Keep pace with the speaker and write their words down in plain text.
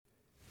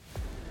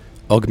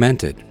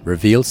Augmented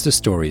reveals the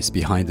stories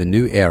behind the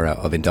new era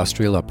of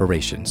industrial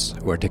operations,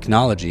 where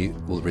technology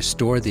will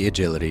restore the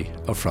agility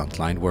of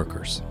frontline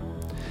workers.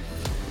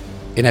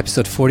 In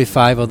episode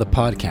 45 of the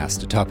podcast,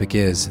 the topic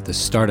is the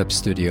Startup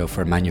Studio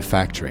for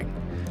Manufacturing.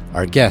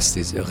 Our guest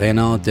is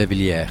Renan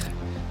Devilliers,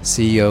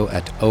 CEO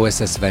at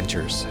OSS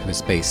Ventures, who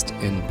is based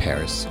in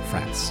Paris,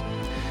 France.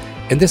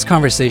 In this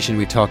conversation,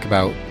 we talk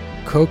about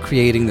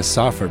co-creating the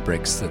software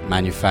bricks that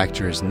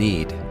manufacturers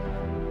need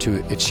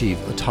to achieve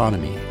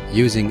autonomy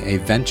using a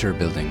venture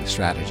building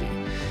strategy.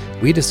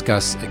 We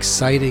discuss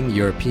exciting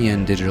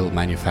European digital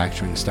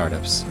manufacturing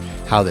startups,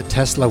 how the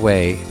Tesla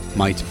way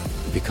might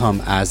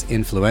become as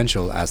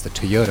influential as the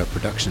Toyota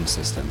production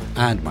system,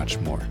 and much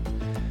more.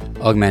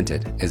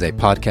 Augmented is a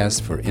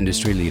podcast for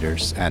industry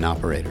leaders and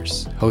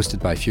operators,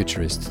 hosted by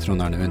futurist Trond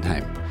Arne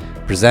Undheim,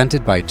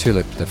 presented by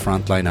Tulip, the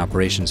frontline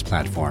operations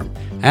platform,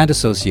 and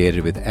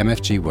associated with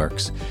MFG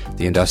Works,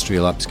 the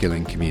industrial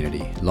upskilling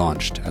community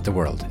launched at the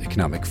World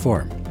Economic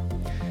Forum.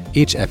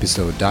 Each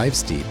episode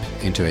dives deep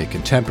into a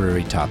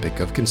contemporary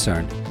topic of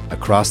concern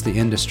across the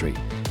industry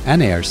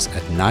and airs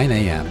at 9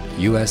 a.m.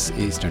 US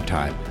Eastern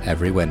Time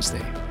every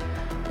Wednesday.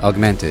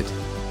 Augmented,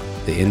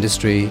 the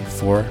Industry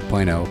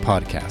 4.0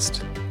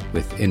 podcast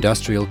with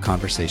industrial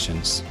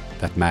conversations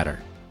that matter.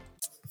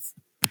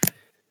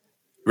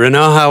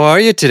 Renan, how are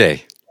you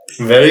today?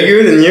 Very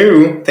good, and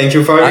you? Thank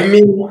you for having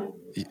me.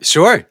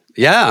 Sure.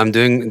 Yeah, I'm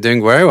doing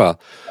very well.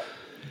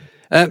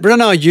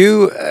 Renan,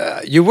 you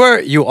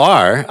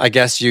are. I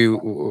guess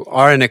you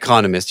are an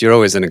economist. You're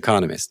always an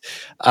economist,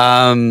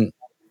 and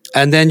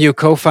then you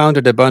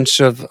co-founded a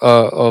bunch of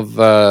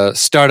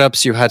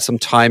startups. You had some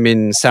time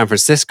in San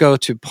Francisco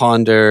to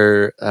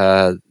ponder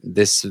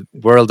this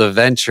world of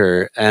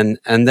venture, and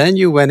then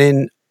you went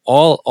in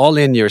all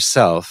in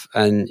yourself,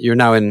 and you're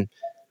now in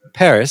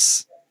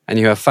Paris. And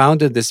you have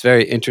founded this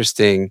very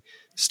interesting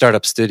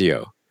startup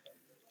studio.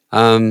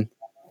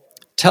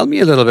 Tell me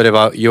a little bit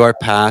about your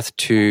path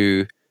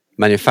to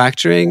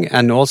manufacturing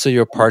and also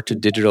your path to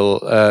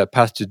digital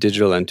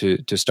and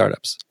to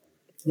startups.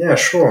 Yeah,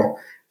 sure.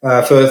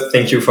 First,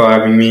 thank you for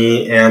having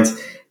me. And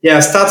yeah, I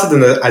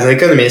started as an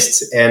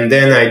economist, and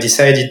then I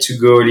decided to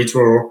go a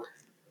little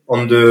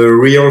on the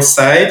real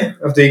side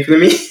of the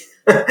economy.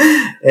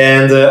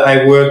 And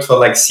I worked for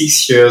like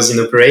 6 years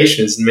in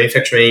operations, in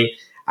manufacturing,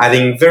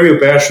 having very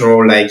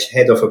operational, like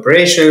head of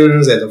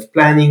operations, head of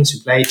planning,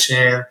 supply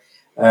chain,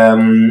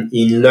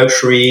 in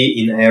luxury,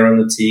 in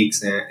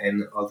aeronautics,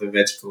 and other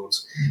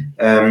verticals.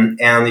 And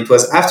it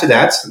was after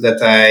that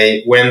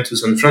I went to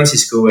San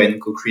Francisco and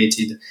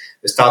co-created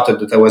a startup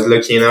that I was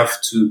lucky enough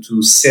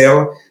to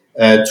sell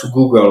to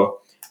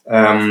Google,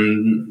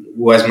 who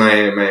was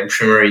my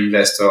primary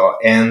investor.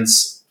 And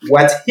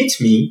what hit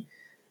me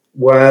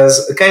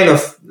was a kind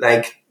of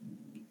like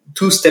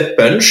two-step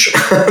punch.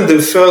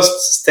 The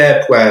first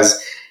step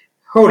was,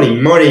 holy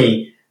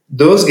moly,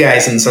 those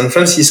guys in San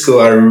Francisco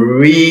are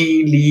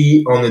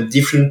really on a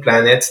different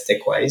planet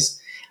tech-wise.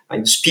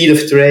 And the speed of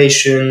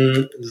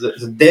iteration,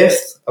 the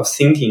depth of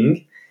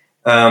thinking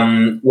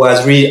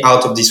was really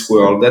out of this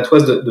world. That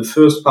was the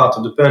first part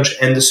of the punch.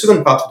 And the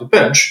second part of the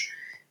punch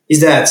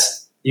is that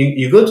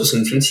you go to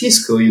San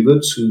Francisco, you go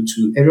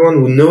to everyone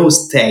who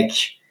knows tech,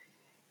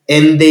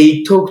 and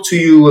they talk to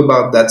you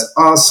about that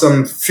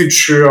awesome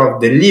future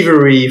of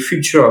delivery,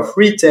 future of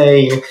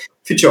retail,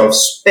 future of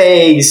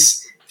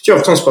space, future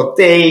of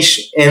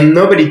transportation, and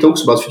nobody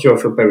talks about future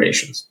of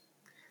operations.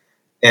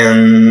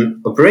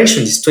 And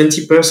operations is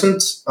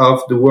 20%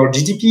 of the world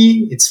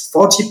GDP. It's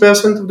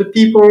 40% of the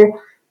people.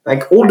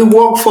 Like all the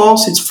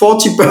workforce, it's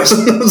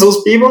 40% of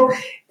those people.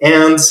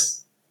 And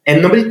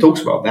nobody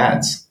talks about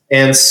that.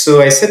 And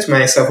so I said to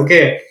myself,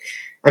 okay,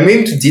 I'm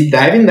going to deep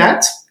dive in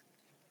that.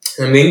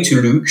 I'm going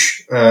to look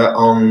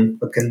on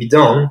what can be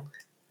done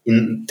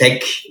in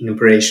tech, in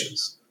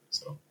operations.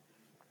 So.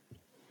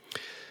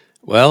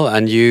 Well,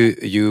 and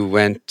you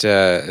went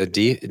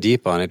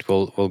deep on it.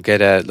 We'll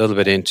get a little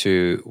bit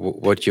into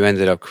what you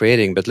ended up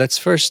creating, but let's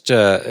first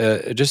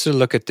just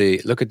look at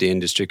the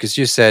industry, because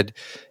you said,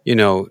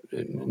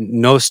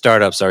 no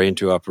startups are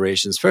into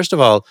operations. First of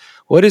all,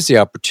 what is the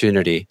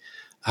opportunity?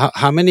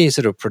 How many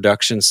sort of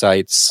production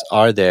sites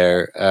are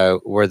there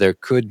where there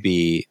could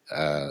be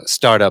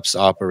startups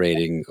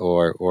operating,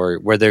 or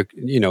where there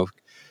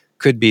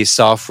could be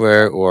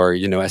software, or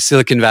a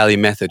Silicon Valley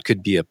method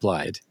could be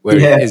applied where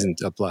it isn't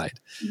applied?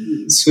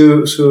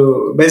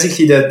 So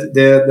basically, that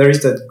there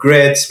is that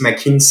great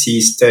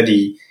McKinsey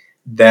study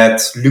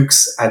that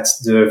looks at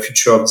the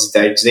future of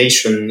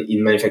digitization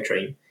in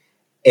manufacturing,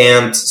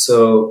 and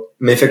so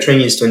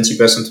manufacturing is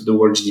 20% of the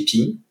world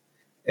GDP.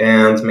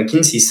 And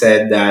McKinsey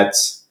said that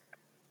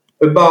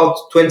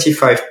about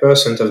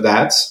 25% of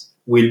that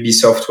will be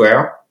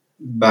software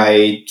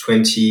by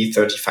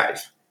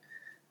 2035.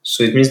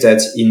 So it means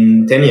that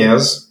in 10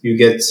 years, you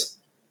get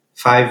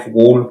 5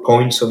 whole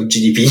points of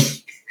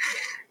GDP.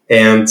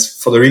 And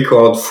for the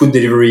record, food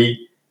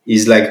delivery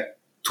is like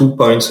 2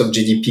 points of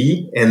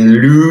GDP.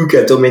 And look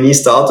at how many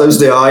startups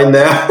there are in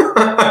there.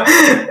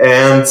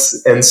 and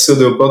so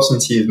the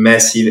opportunity is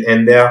massive.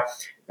 And there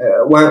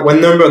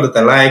one number that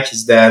I like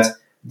is that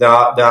there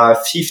are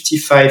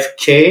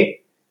 55K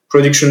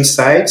production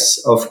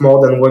sites of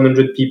more than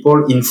 100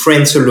 people in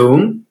France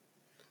alone.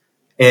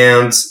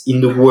 And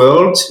in the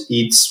world,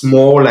 it's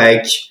more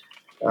like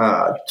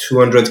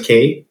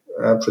 200K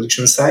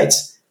production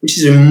sites, which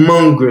is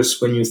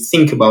humongous when you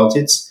think about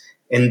it.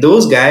 And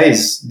those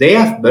guys, they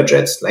have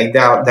budgets. Like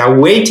they're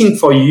waiting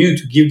for you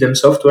to give them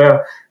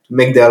software to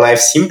make their life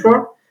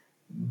simpler,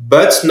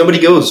 but nobody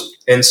goes.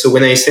 And so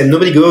when I say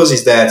nobody goes,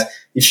 is that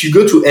if you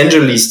go to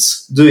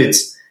AngelList, do it.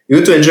 You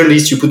go to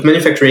AngelList, you put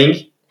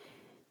manufacturing,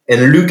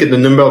 and look at the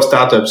number of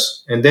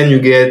startups, and then you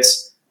get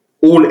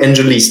all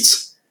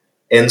AngelLists.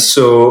 And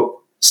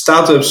so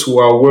startups who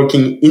are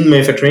working in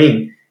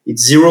manufacturing,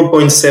 it's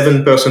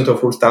 0.7%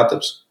 of all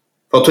startups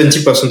for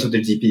 20% of the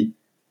GDP,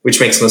 which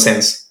makes no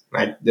sense.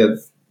 Like the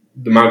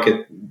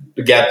market,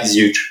 the gap is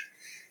huge.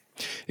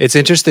 It's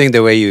interesting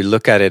the way you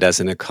look at it as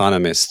an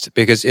economist,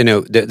 because, you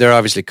know, there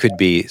obviously could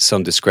be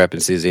some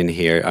discrepancies in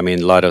here. I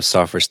mean, a lot of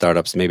software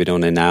startups maybe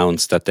don't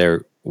announce that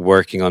they're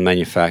working on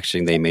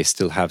manufacturing. They may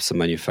still have some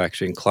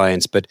manufacturing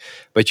clients, but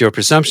your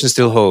presumption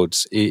still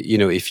holds. You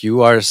know, if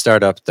you are a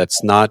startup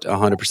that's not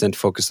 100%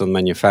 focused on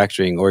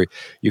manufacturing, or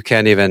you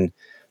can't even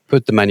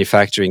put the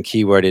manufacturing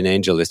keyword in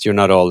AngelList, you're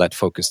not all that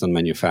focused on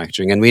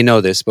manufacturing. And we know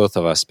this, both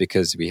of us,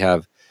 because we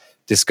have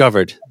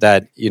discovered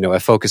that, you know, a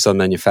focus on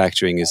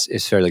manufacturing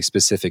is fairly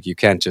specific. You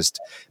can't just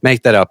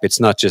make that up. It's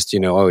not just, you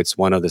know, oh, it's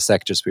one of the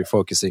sectors we're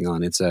focusing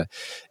on. It's a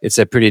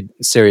pretty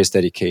serious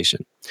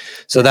dedication.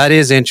 So that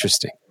is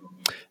interesting.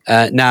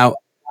 Now,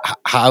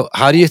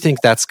 how do you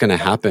think that's going to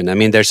happen? I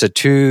mean, there's a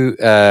two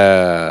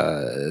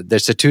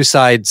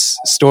sides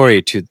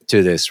story to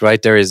this,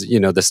 right? There is, you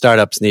know, the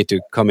startups need to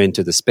come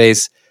into the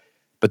space,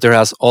 but there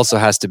also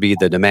has to be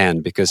the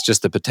demand, because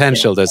just the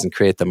potential doesn't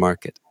create the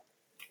market.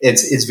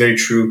 It's very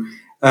true.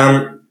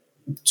 To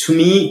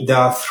me, there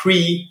are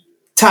three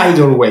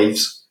tidal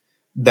waves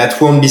that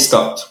won't be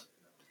stopped.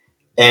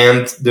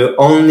 And the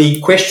only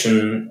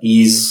question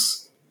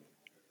is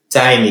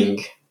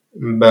timing.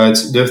 But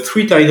the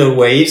three tidal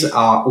waves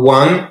are: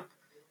 one,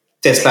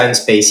 Tesla and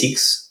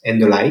SpaceX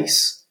and the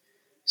likes.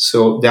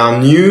 So there are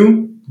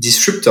new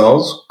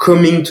disruptors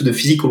coming to the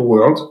physical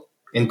world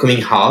and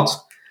coming hard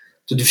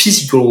to the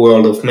physical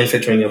world of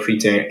manufacturing, of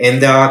retail,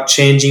 and they are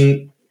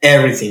changing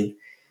everything.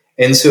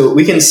 And so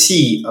we can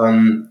see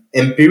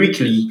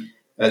empirically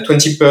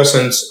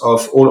 20%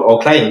 of all our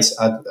clients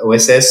at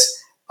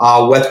OSS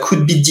are what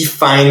could be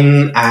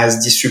defined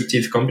as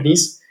disruptive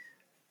companies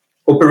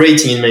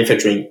operating in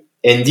manufacturing.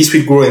 And this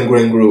will grow and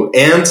grow and grow.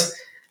 And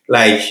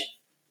like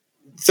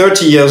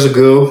 30 years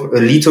ago,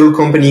 a little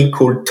company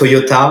called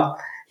Toyota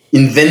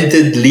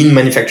invented lean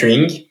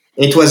manufacturing.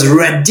 It was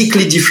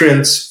radically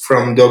different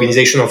from the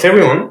organization of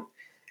everyone.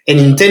 And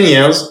in 10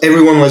 years,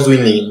 everyone was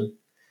doing lean.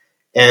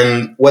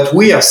 And what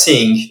we are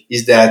seeing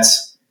is that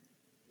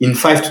in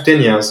 5 to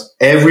 10 years,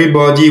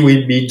 everybody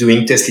will be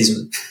doing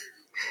Teslism.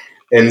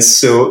 And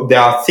so they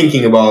are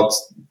thinking about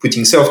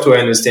putting software,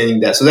 understanding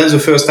that. So that's the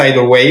first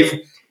tidal wave.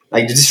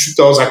 Like the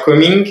disruptors are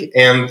coming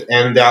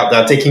and they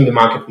are taking the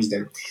market with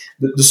them.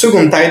 The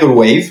second tidal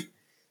wave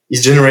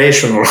is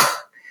generational.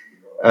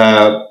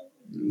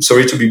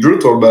 Sorry to be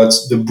brutal, but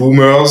the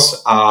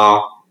boomers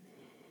are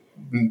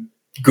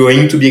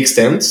going to be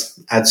extinct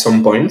at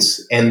some point,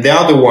 and they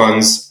are the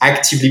ones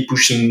actively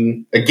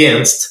pushing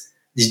against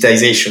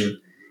digitization.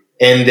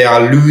 And they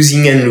are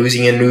losing and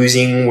losing and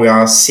losing. We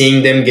are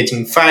seeing them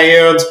getting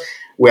fired.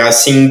 We are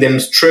seeing them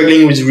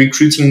struggling with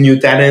recruiting new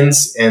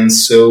talents, and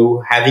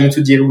so having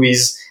to deal with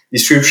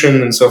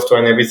disruption and software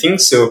and everything.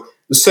 So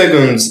the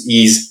second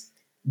is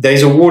there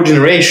is a whole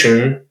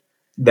generation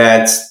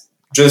that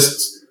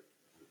just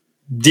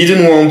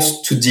didn't want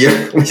to deal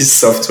with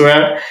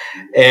software,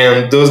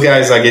 and those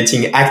guys are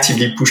getting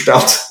actively pushed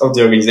out of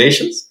the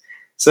organizations.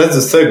 So that's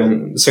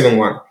the second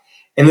one.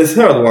 And the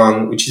third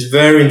one, which is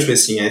very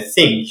interesting, I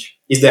think,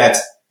 is that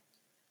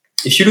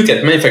if you look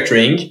at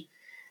manufacturing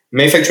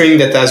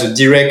that has a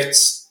direct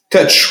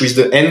touch with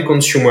the end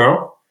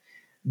consumer,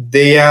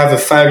 they have a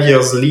 5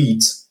 years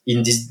lead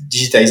in this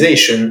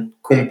digitization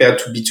compared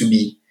to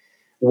B2B.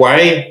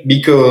 Why?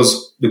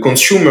 Because the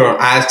consumer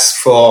asks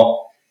for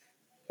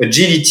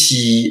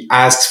agility,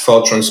 asks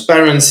for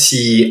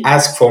transparency,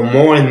 asks for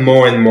more and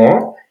more and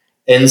more.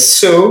 And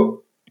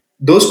so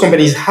those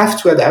companies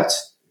have to adapt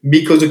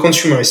because the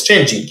consumer is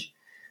changing.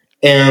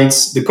 And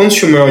the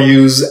consumer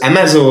use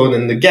Amazon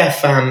and the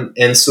GAFAM,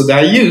 and so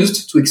they're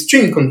used to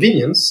extreme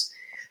convenience,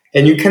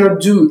 and you cannot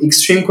do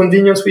extreme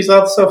convenience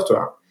without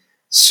software.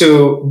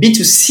 So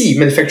B2C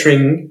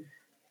manufacturing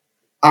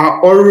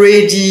are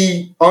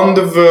already on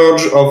the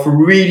verge of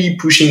really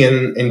pushing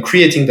and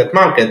creating that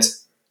market.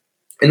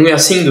 And we are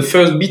seeing the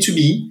first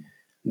B2B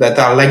that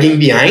are lagging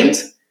behind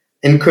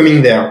and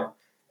coming there.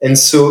 And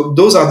so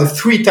those are the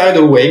three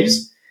tidal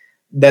waves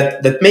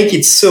that make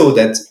it so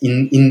that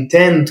in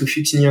 10 to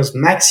 15 years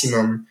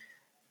maximum,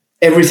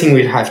 everything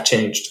will have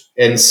changed.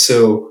 And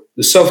so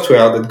the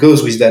software that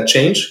goes with that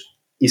change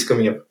is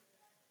coming up.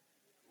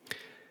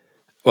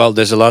 Well,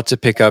 there's a lot to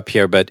pick up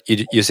here, but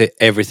you say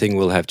everything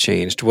will have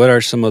changed. What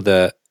are some of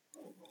the,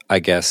 I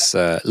guess,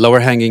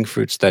 lower hanging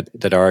fruits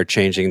that are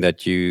changing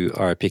that you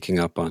are picking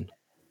up on?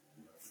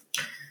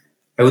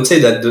 I would say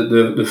that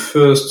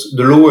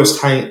the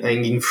lowest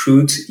hanging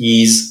fruit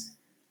is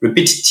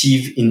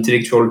repetitive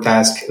intellectual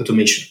task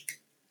automation.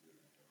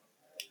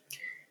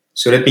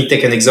 So let me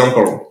take an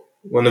example.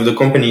 One of the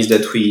companies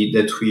that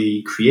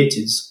we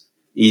created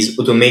is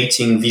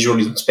automating visual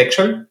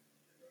inspection,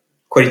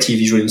 quality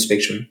visual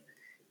inspection.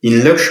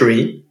 In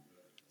luxury,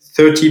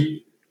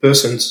 30%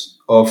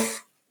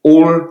 of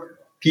all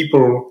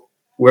people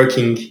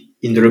working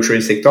in the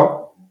luxury sector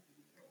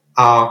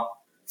are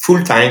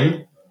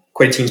full-time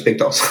quality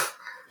inspectors.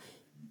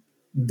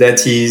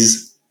 That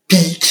is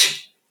peak,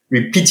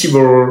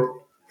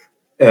 repeatable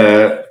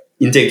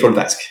intellectual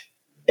task.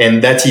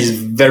 And that is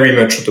very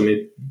much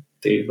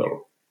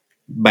automatable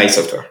by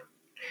software.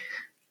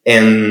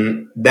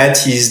 And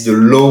that is the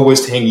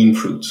lowest hanging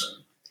fruit.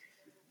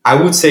 I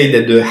would say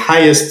that the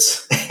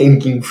highest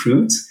hanging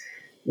fruit,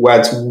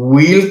 what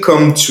will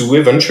come to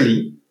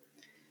eventually,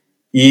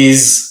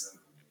 is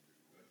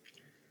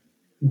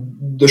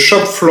the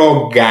shop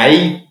floor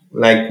guy,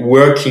 like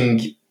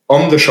working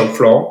on the shop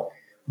floor,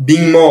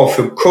 being more of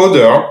a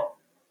coder,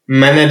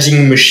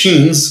 managing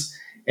machines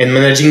and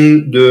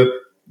managing the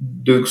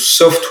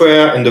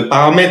software and the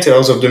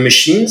parameters of the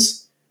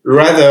machines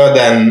rather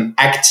than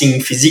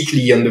acting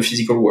physically on the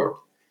physical world.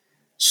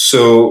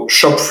 So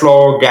shop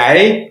floor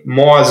guy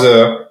more as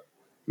a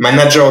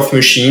manager of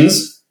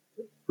machines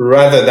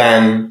rather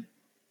than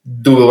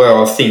doer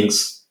of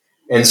things.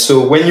 And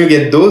so when you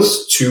get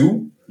those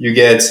two, you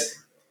get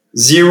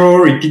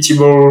zero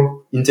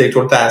repeatable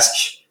intellectual task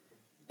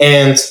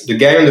and the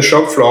guy on the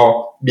shop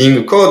floor being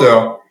a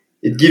coder,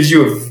 it gives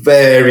you a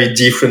very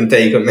different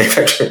take on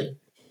manufacturing.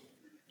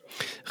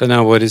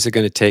 Renan, what is it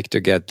going to take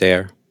to get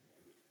there?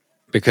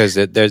 Because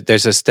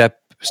there's a step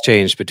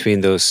change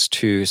between those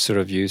two sort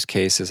of use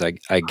cases,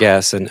 I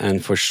guess.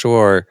 And for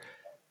sure,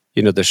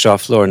 the shop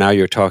floor, now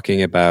you're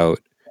talking about,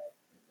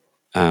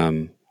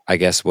 I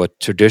guess, what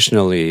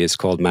traditionally is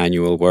called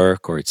manual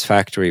work or it's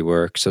factory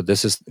work. So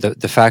this is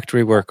the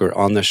factory worker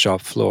on the shop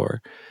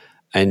floor.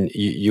 And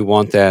you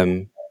want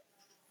them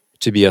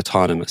to be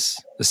autonomous,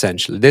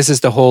 essentially. This is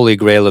the holy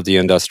grail of the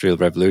Industrial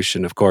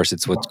Revolution. Of course,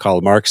 it's what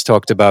Karl Marx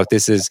talked about.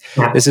 This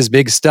is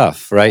big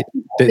stuff, right?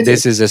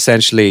 This is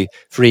essentially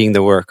freeing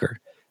the worker.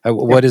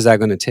 What is that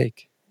going to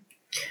take?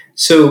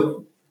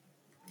 So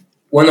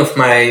one of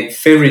my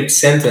favorite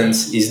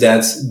sentences is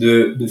that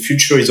the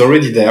future is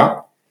already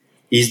there.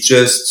 It's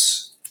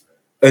just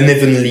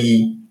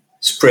unevenly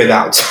spread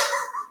out.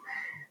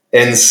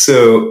 And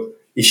so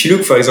if you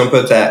look, for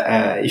example,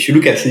 if you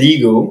look at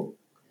Lego,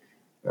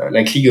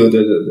 like Lego,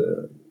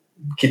 the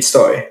kid's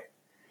toy,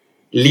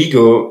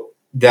 Lego,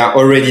 they are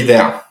already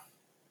there.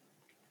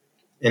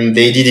 And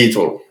they did it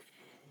all.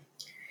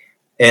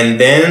 And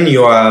then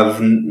you have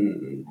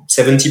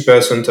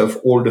 70% of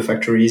all the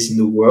factories in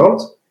the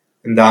world,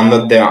 and they are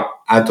not there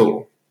at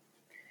all.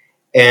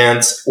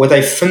 And what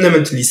I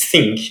fundamentally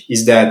think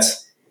is that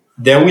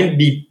there will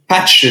be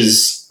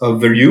patches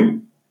of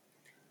value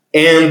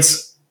and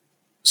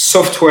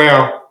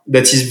software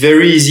that is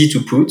very easy to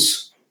put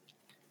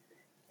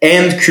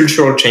and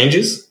cultural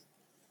changes.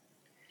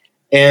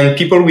 And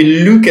people will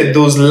look at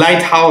those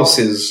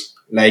lighthouses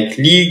like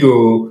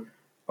Lego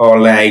or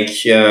like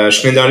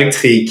Schneider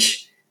Electric.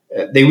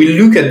 They will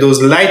look at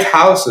those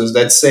lighthouses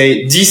that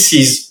say, this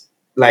is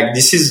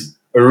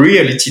a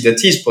reality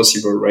that is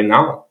possible right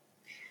now.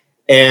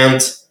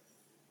 And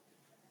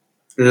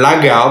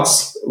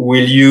laggards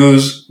will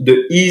use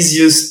the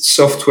easiest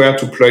software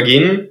to plug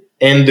in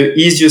and the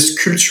easiest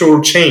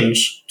cultural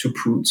change to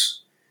put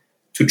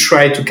to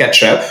try to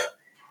catch up.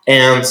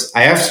 And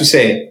I have to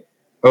say,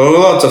 a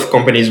lot of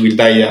companies will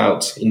die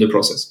out in the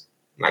process.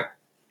 Like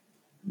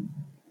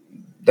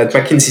that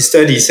McKinsey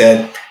study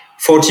said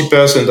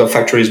 40% of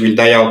factories will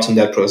die out in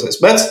that process.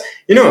 But,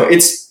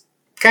 it's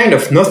kind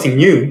of nothing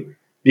new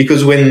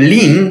because when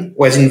Lean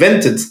was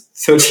invented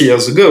 30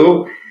 years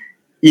ago,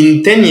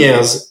 in 10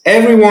 years,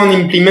 everyone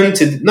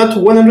implemented not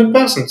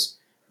 100%,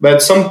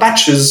 but some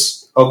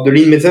patches of the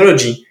Lean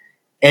methodology.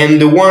 And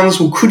the ones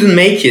who couldn't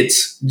make it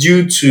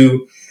due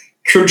to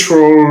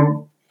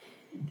cultural,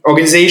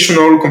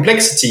 organizational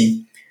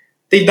complexity,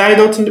 they died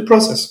out in the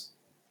process.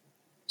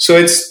 So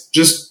it's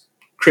just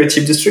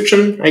creative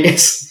destruction, I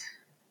guess.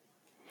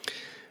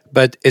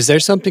 But is there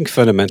something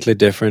fundamentally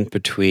different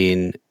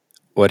between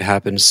what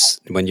happens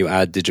when you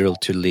add digital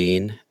to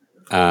Lean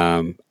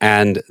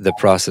and the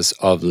process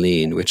of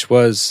Lean, which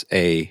was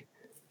a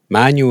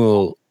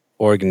manual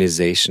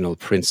organizational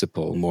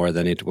principle more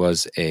than it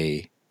was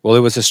it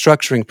was a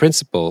structuring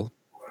principle,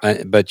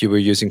 but you were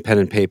using pen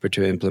and paper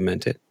to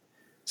implement it.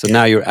 So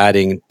now you're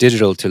adding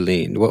digital to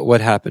Lean. What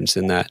happens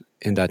in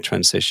that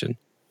transition?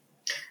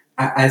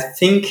 I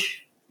think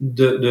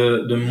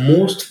the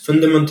most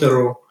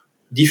fundamental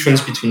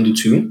difference between the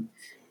two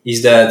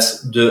is that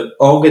the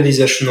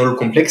organizational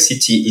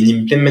complexity in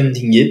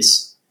implementing it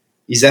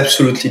is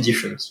absolutely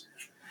different.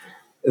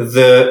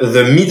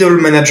 the middle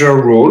manager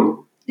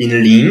role in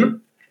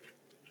Lean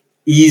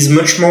is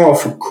much more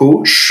of a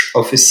coach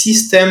of a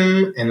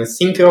system and a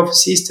thinker of a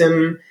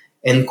system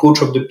and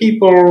coach of the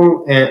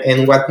people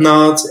and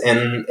whatnot.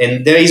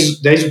 And there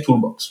is a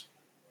toolbox.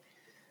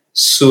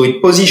 So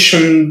it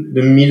positioned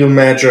the middle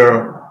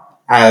manager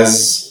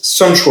as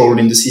central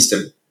in the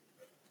system.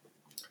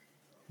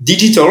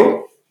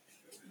 Digital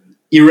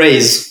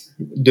erase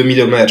the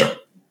middle manager.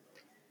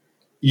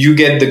 You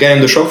get the guy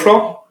on the shop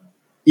floor.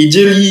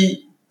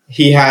 Ideally,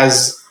 he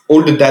has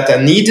all the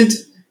data needed.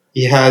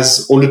 He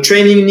has all the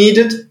training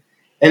needed.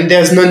 And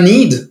there's no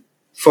need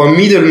for a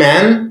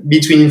middleman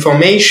between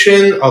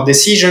information or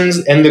decisions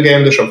and the guy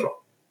on the shop floor.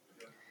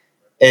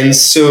 And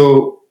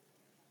so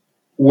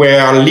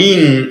where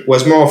Lean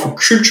was more of a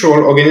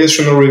cultural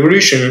organizational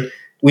revolution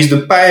with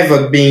the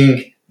pivot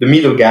being the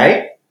middle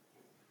guy,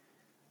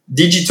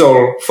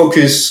 digital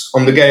focus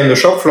on the guy on the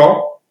shop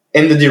floor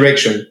and the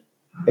direction.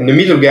 And the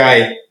middle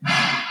guy,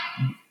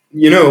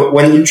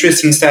 one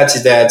interesting stat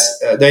is that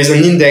there is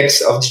an index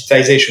of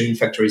digitization in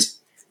factories.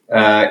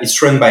 It's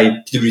run by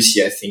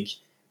PwC, I think.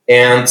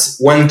 And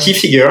one key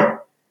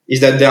figure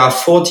is that there are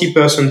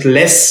 40%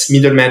 less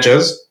middle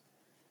managers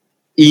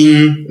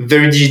in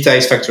very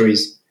digitized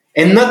factories.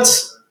 And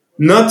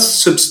not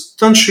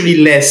substantially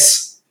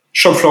less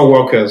shop floor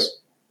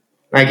workers.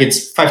 Like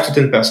it's 5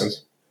 to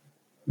 10%.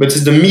 But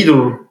it's the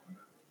middle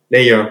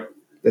layer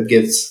that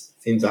gets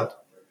things out.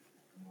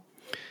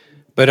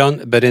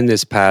 But in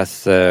this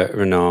path,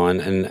 Renaud,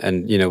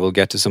 and we'll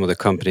get to some of the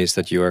companies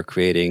that you are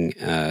creating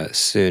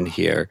soon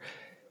here.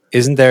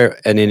 Isn't there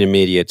an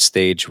intermediate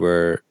stage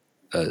where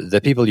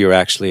the people you're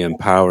actually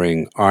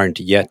empowering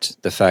aren't yet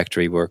the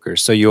factory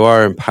workers? So you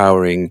are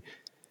empowering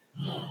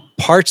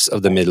parts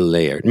of the middle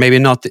layer, maybe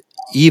not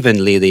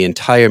evenly the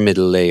entire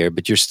middle layer,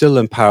 but you're still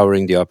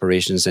empowering the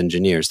operations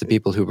engineers, the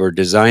people who were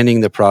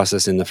designing the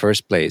process in the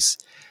first place.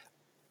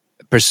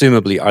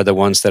 Presumably are the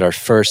ones that are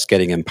first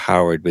getting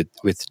empowered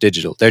with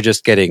digital. They're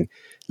just getting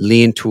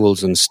Lean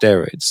tools and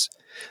steroids.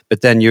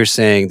 But then you're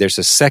saying there's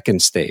a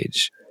second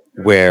stage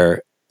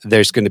where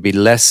there's going to be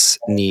less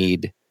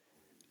need,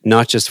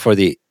 not just for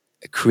the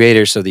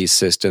creators of these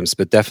systems,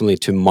 but definitely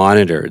to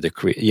monitor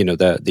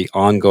the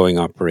ongoing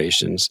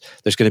operations.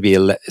 There's going to be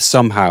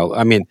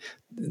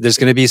there's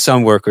going to be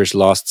some workers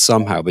lost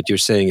somehow, but you're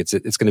saying it's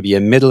going to be a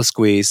middle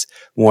squeeze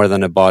more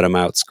than a bottom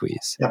out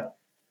squeeze. Yeah.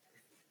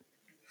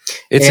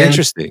 It's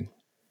interesting.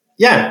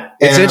 Yeah.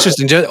 It's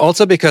interesting.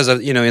 Also because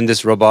of, in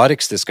this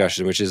robotics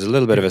discussion, which is a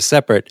little bit of a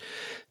separate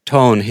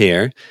tone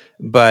here,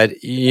 but,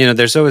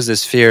 there's always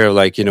this fear of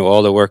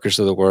all the workers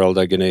of the world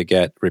are going to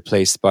get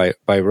replaced by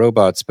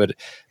robots. But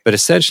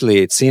essentially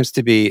it seems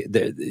to be,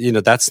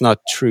 that's not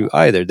true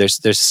either.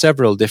 There's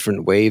several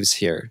different waves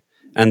here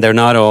and they're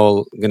not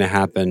all going to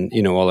happen,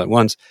 all at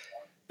once.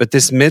 But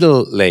this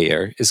middle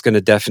layer is going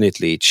to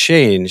definitely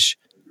change,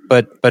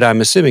 but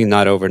I'm assuming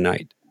not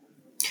overnight.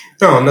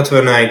 No, not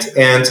overnight.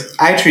 And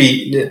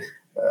actually,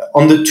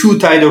 on the two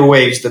tidal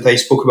waves that I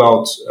spoke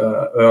about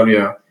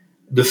earlier,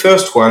 the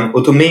first one,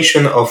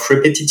 automation of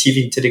repetitive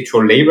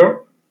intellectual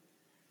labor,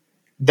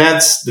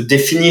 that's the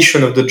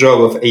definition of the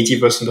job of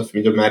 80% of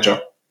middle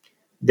manager.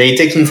 They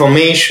take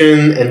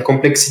information and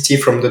complexity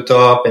from the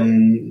top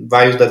and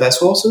various data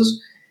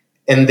sources,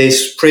 and they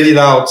spread it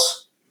out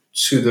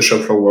to the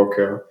shop floor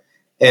worker.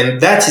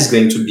 And that is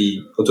going to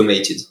be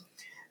automated.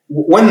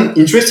 One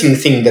interesting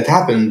thing that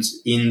happened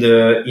in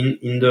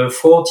the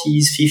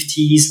 40s,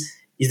 50s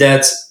is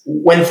that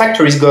when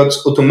factories got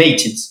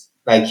automated,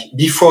 like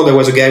before there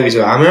was a guy with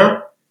a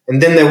hammer and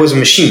then there was a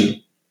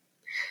machine,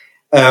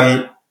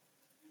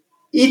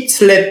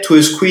 it led to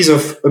a squeeze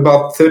of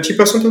about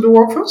 30% of the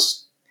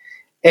workforce.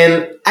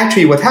 And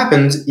actually what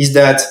happened is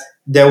that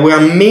there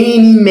were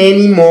many,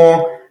 many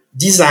more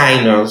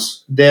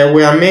designers. There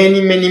were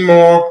many, many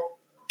more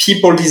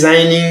people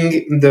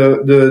designing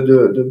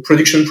the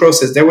production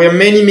process. There were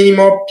many, many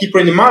more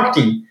people in the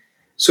marketing.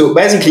 So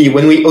basically,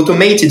 when we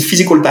automated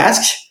physical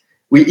tasks,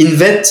 we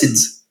invented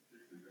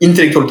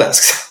intellectual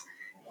tasks.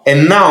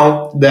 And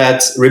now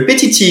that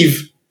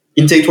repetitive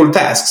intellectual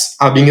tasks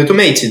are being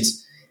automated,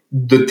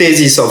 the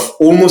thesis of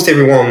almost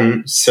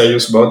everyone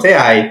serious about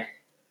AI,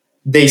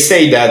 they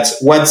say that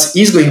what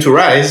is going to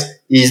rise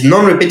is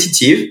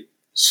non-repetitive,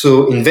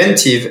 so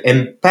inventive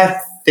and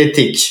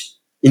pathetic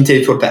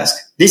intellectual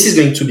tasks. This is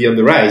going to be on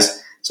the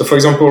rise. So, for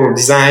example,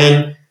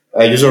 design,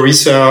 user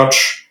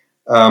research,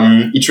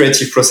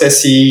 iterative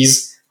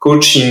processes,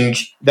 coaching,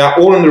 they're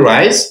all on the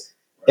rise.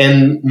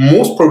 And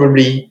most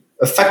probably,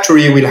 a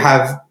factory will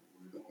have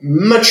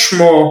much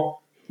more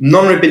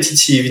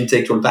non-repetitive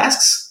intellectual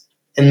tasks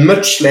and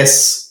much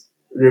less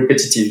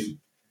repetitive.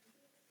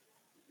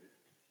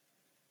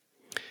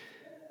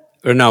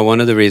 Renaud, one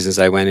of the reasons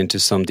I went into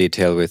some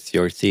detail with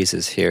your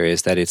thesis here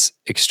is that it's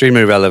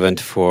extremely relevant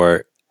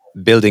for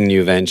building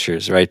new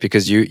ventures, right?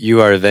 Because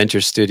you are a venture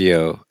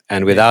studio,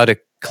 and without a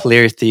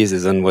clear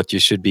thesis on what you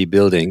should be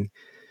building,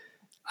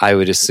 I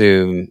would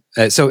assume.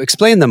 So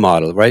explain the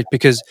model, right?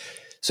 Because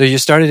So you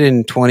started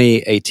in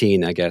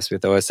 2018, I guess,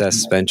 with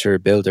OSS Venture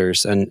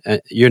Builders, and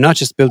you're not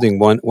just building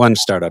one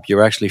startup;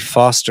 you're actually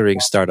fostering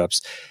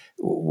startups.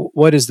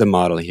 What is the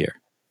model here?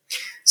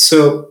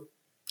 So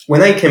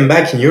when I came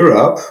back in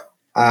Europe,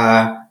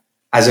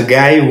 as a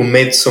guy who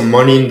made some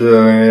money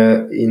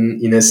in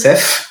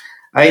SF,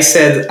 I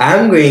said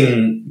I'm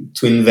going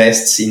to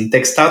invest in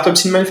tech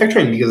startups in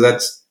manufacturing because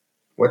that's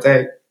what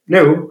I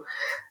know,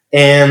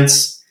 and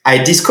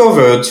I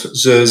discovered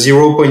the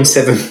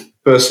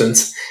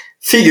 0.7%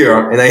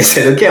 figure, and I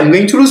said, okay, I'm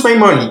going to lose my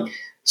money,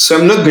 so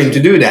I'm not going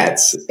to do that.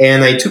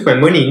 And I took my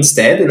money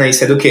instead, and I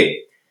said,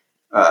 okay,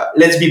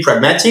 let's be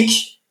pragmatic.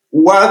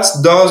 What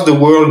does the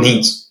world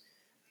need?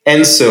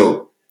 And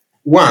so,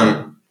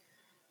 one,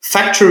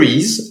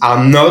 factories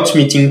are not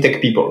meeting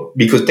tech people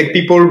because tech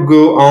people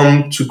go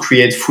on to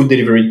create food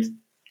delivery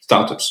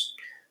startups.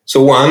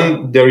 So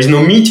one, there is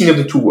no meeting of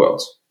the two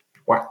worlds.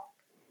 One.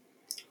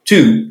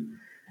 Two,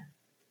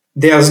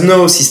 there's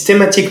no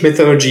systematic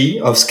methodology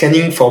of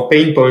scanning for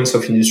pain points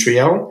of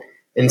industrial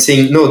and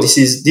saying, no, this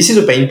is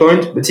a pain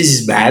point, but this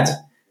is bad.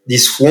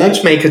 This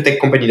won't make a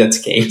tech company that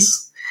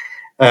scales.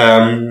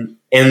 And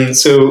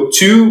so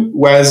two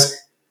was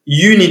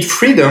you need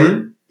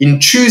freedom in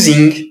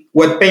choosing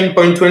what pain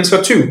point to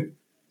answer to.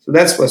 So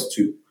that was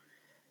two.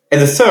 And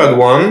the third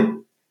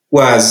one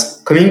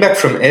was coming back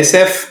from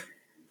SF.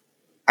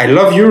 I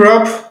love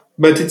Europe,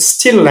 but it's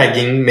still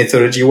lagging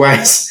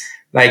methodology-wise,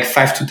 like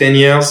 5 to 10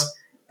 years.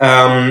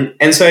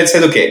 And so I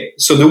said, okay,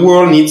 so the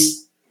world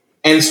needs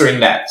answering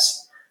that.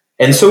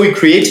 And so we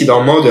created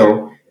our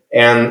model.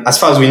 And as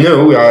far as we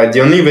know, we are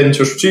the only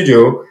venture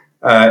studio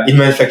in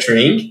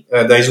manufacturing.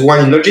 There is one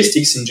in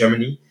logistics in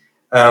Germany.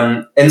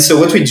 And so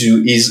what we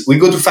do is we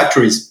go to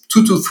factories,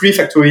 2 to 3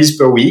 factories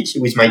per week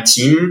with my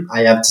team.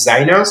 I have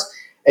designers.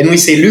 And we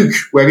say, look,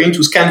 we're going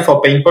to scan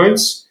for pain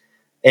points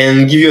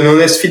and give you an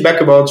honest feedback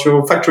about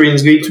your factory. And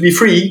it's going to be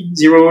free,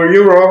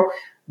 €0,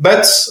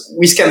 but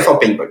we scan for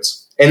pain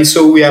points. And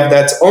so we have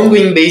that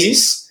ongoing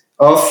basis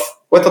of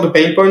what are the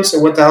pain points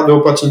and what are the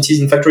opportunities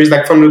in factories,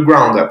 like from the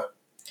ground up.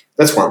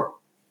 That's one.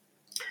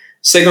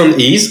 Second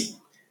is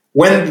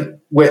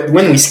when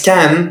we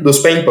scan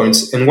those pain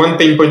points, and one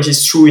pain point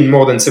is true in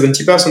more than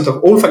 70%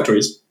 of all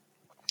factories,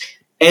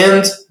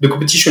 and the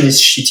competition is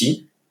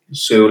shitty,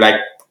 so like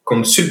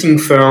consulting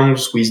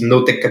firms with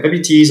no tech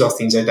capabilities or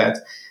things like that,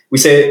 we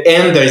say,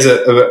 and there is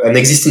an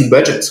existing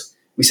budget,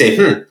 we say,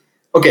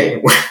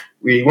 okay,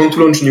 we want to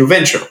launch a new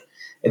venture.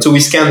 And so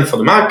we scan for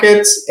the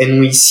market and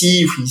we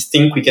see if we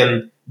think we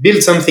can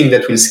build something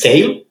that will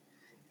scale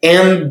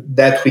and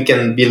that we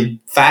can build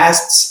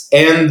fast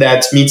and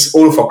that meets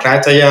all of our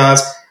criteria,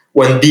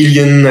 1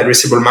 billion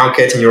addressable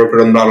market in Europe,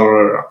 blah, blah, blah,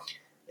 blah.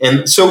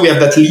 And so we have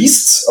that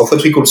list of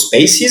what we call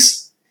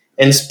spaces.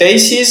 And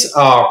spaces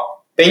are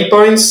pain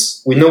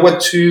points. We know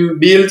what to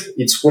build.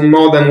 It's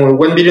more than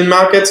 1 billion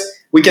market.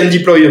 We can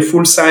deploy a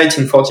full site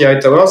in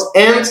 48 hours.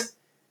 And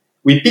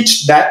we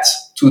pitched that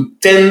to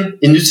 10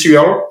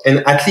 industrial,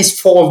 and at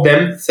least 4 of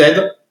them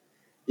said,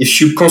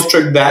 if you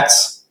construct that,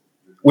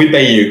 we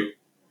pay you.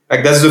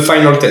 Like that's the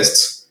final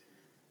test.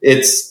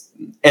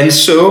 And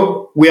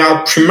so we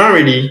are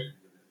primarily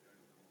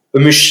a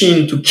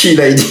machine to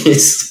kill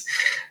ideas.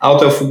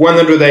 Out of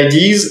 100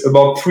 ideas,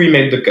 about 3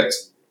 made the cut.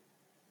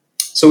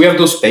 So we have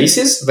those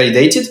spaces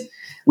validated.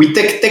 We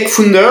take tech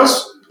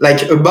funders,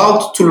 like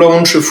about to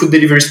launch a food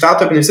delivery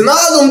startup, and they say, no,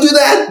 don't do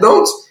that,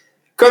 don't.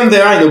 Come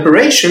there in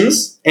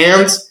operations,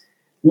 and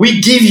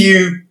we give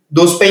you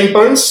those pain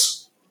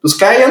points, those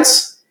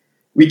clients.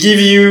 We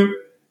give you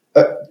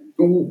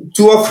 2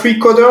 or 3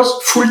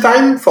 coders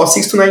full-time for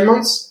 6 to 9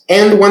 months,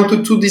 and 1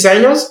 to 2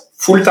 designers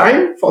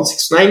full-time for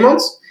 6 to 9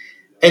 months.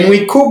 And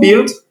we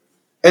co-build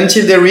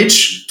until they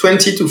reach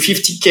 20 to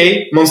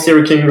 50K monthly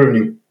recurring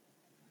revenue.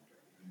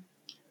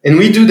 And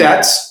we do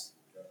that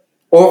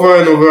over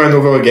and over and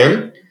over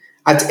again.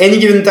 At any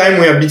given time,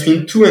 we have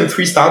between 2 and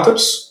 3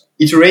 startups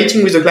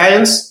iterating with the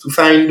clients to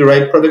find the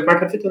right product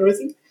market fit and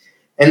everything.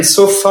 And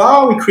so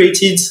far, we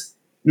created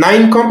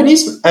 9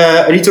 companies.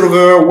 A little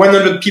over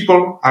 100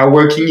 people are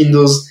working in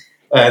those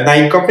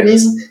 9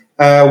 companies.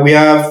 We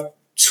have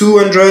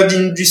 200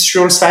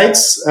 industrial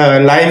sites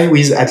live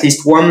with at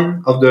least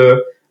one of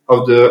the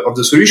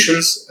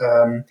solutions,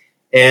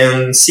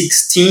 and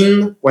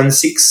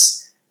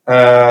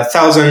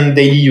 16,000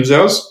 daily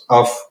users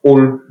of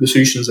all the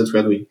solutions that we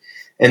are doing.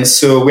 And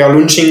so we are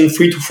launching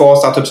 3 to 4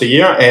 startups a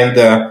year, and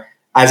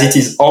as it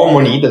is our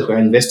money that we are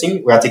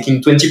investing, we are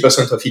taking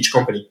 20% of each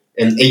company,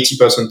 and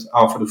 80%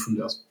 are for the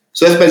funders.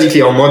 So that's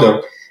basically our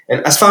model.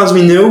 And as far as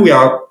we know, we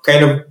are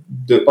kind of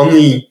the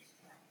only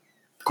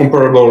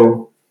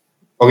comparable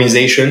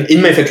organization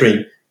in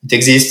manufacturing. It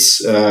exists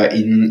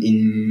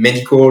in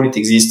medical. It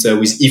exists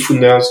with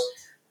eFounders,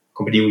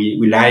 company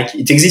we like.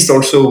 It exists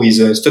also with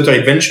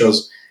Stuttery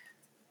Ventures.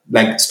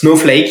 Like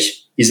Snowflake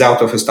is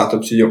out of a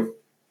startup studio.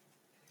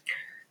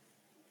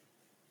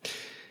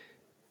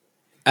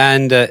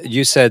 And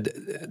you said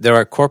there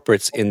are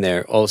corporates in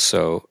there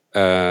also.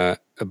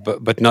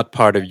 but not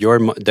part of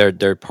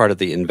they're part of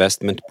the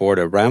investment board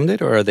around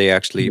it, or are they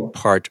actually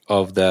part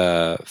of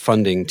the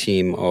funding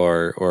team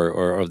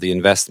or of the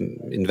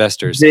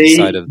investors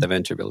side of the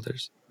venture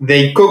builders?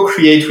 They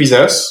co-create with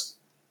us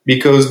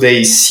because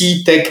they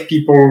see tech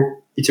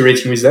people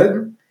iterating with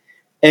them,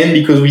 and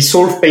because we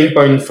solve pain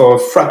point for a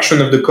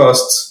fraction of the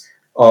costs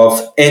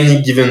of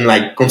any given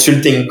like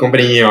consulting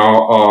company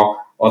or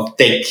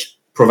tech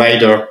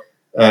provider,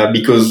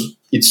 because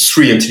it's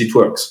free until it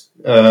works.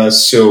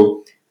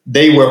 So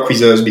they work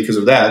with us because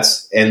of that.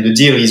 And the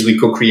deal is we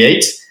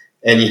co-create,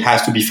 and it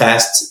has to be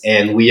fast.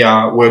 And we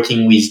are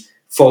working with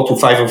 4 to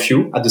 5 of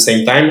you at the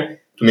same time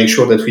to make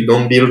sure that we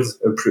don't build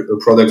a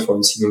product for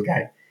a single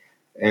guy.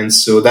 And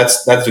so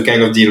that's the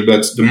kind of deal.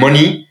 But the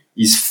money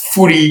is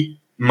fully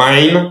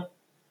mine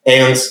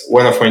and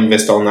one of my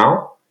investors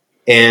now.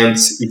 And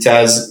it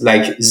has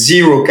like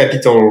zero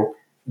capital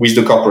with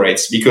the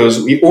corporates,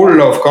 because we all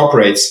love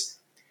corporates,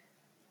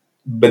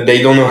 but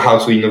they don't know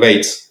how to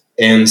innovate.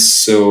 And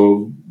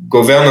so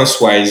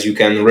governance-wise, you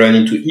can run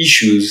into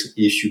issues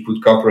if you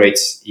put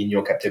corporates in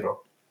your cap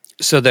table.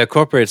 So the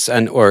corporates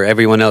or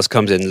everyone else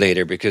comes in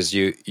later, because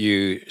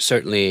you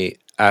certainly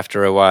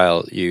after a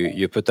while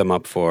you put them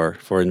up for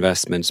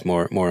investments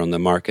more on the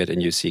market,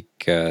 and you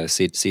seek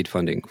seed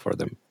funding for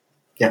them.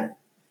 Yeah.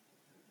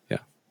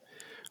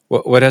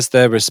 What has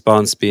the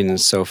response been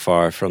so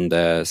far from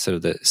the sort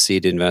of the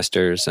seed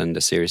investors and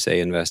the Series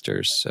A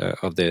investors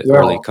of the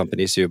early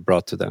companies you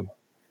brought to them?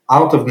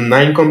 Out of the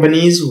 9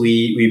 companies,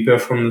 we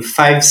performed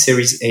 5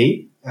 Series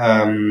A,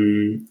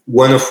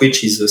 one of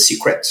which is a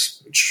secret,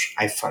 which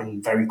I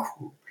find very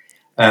cool.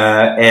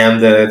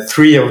 And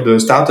 3 of the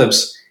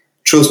startups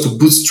chose to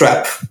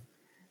bootstrap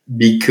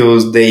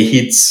because they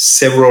hit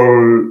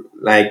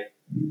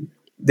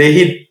they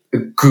hit a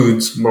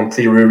good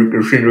monthly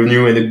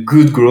revenue and a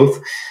good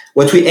growth.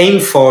 What we aim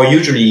for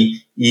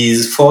usually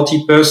is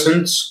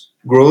 40%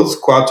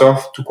 growth quarter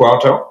to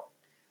quarter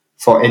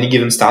for any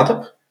given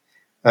startup.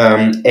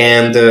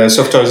 And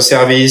software as a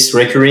service,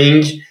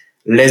 recurring,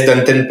 less than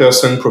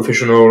 10%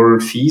 professional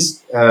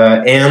fees,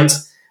 and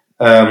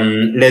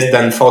less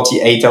than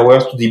 48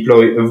 hours to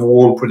deploy a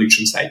whole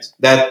production site.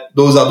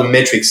 Those are the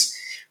metrics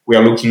we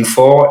are looking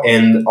for,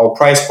 and our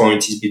price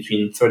point is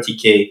between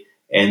 30K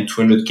and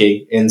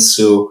 200K. And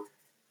so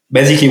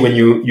basically when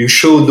you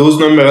show those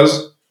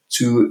numbers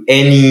to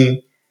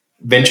any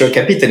venture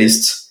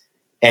capitalist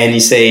and he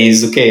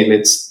says, okay,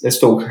 let's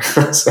talk.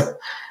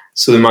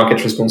 So the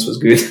market response was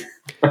good.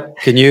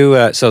 Can you,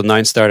 so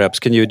 9 startups,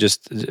 can you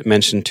just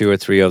mention 2 or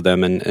 3 of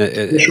them and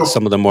Sure.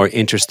 some of the more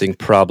interesting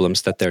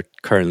problems that they're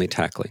currently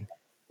tackling?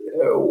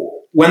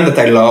 One that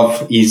I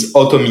love is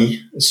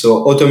autonomy.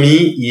 So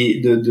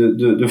autonomy,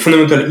 the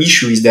fundamental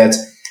issue is that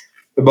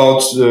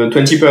about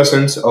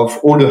 20% of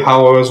all the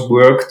hours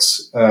worked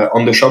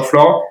on the shop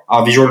floor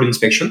are visual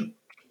inspection.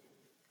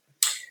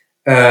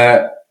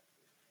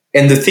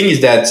 And the thing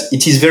is that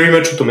it is very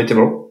much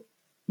automatable,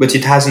 but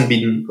it hasn't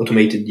been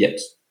automated yet.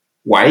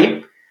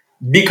 Why?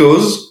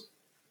 Because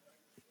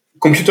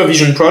computer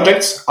vision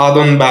projects are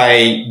done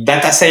by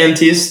data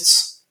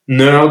scientists,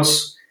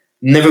 nerds,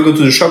 never go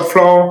to the shop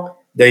floor.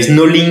 There is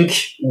no link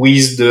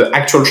with the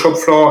actual shop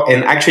floor.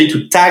 And actually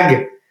to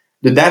tag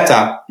the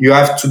data, you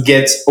have to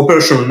get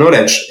operational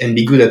knowledge and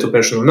be good at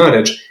operational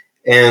knowledge.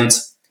 And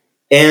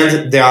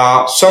there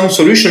are some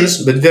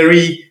solutions, but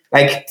very,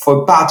 like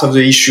for part of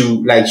the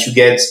issue, like you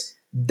get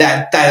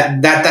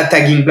data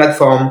tagging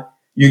platform,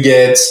 you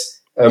get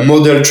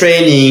model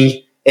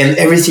training, and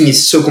everything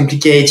is so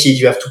complicated.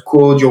 You have to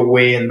code your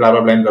way and blah,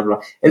 blah, blah, blah,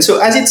 blah. And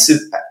so as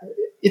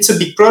it's a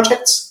big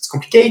project, it's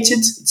complicated,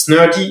 it's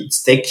nerdy,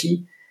 it's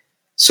techy.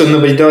 So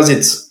nobody does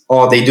it,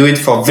 or they do it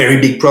for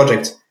very big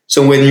projects.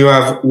 So when you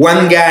have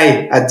one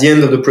guy at the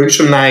end of the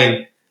production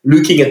line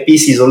looking at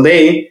PCs all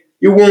day,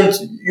 you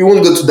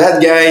won't go to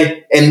that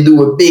guy and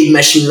do a big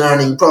machine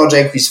learning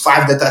project with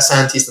 5 data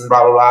scientists and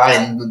blah, blah, blah,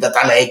 and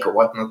data lake or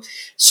whatnot.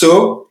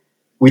 So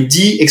we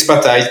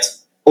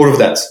de-expertised all of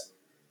that.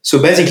 So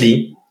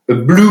basically, a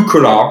blue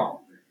collar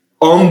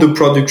on the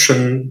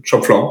production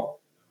shop floor,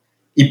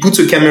 he puts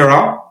a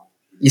camera,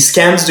 he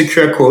scans the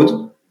QR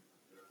code,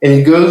 and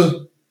it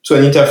goes to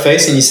an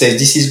interface and he says,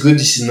 this is good,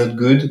 this is not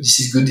good,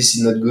 this is good, this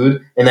is not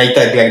good, and I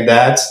tag like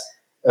that.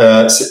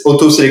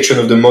 Auto selection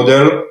of the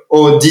model.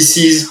 Oh, this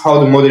is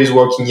how the model is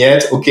working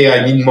yet. Okay,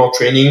 I need more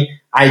training.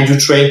 I do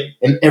train,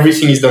 and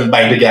everything is done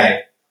by the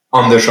guy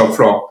on the shop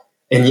floor.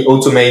 And he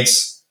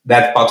automates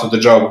that part of the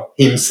job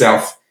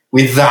himself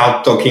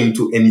without talking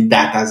to any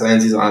data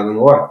scientist or I don't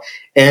know what.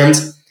 And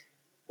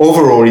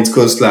overall, it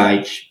costs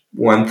like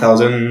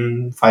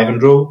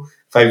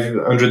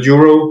 1,500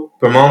 euro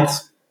per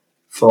month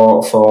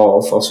for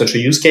such a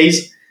use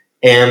case.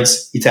 And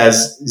it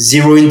has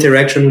zero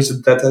interaction with the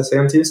data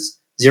scientist,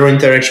 zero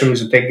interaction with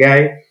the tech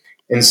guy.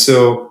 And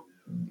so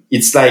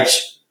it's like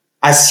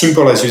as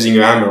simple as using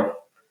a hammer.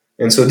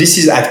 And so this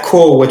is at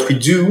core what we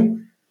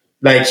do.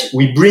 Like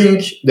we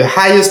bring the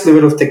highest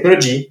level of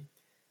technology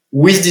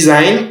with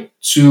design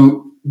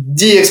to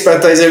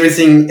de-expertise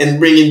everything and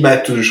bring it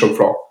back to the shop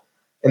floor.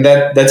 And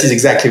that is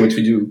exactly what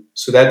we do.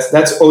 So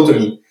that's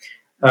autonomy.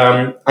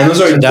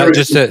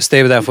 Just to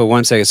stay with that for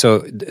 1 second. So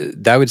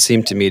that would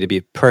seem to me to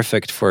be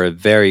perfect for a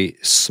very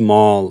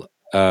small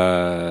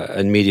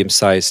and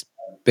medium-sized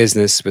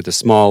business with a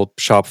small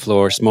shop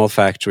floor, small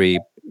factory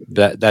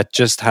that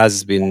just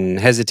has been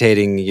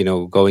hesitating,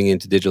 going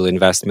into digital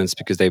investments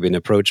because they've been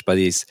approached by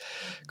these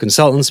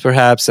consultants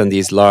perhaps and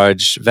these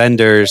large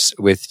vendors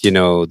with,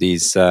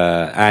 these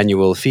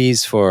annual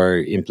fees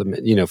for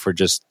for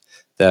just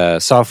the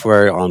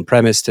software on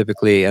premise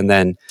typically, and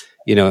then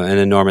an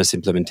enormous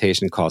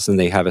implementation cost, and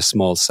they have a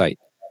small site.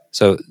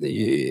 So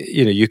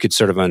you could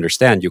sort of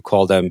understand. You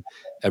call them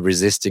a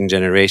resisting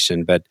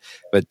generation, but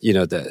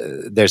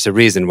there's a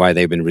reason why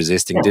they've been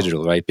resisting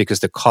digital, right? Because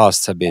the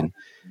costs have been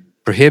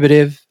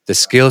prohibitive, the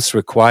skills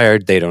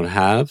required they don't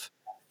have.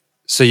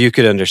 So you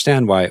could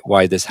understand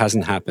why this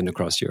hasn't happened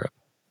across Europe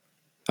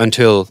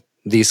until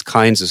these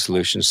kinds of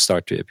solutions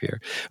start to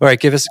appear. All right,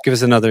 give us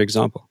another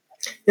example.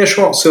 Yeah,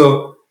 sure.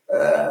 So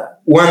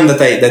one that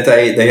I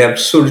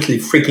absolutely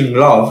freaking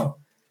love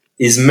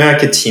is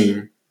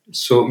marketing.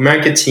 So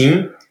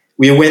marketing,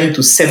 we went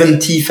to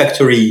 70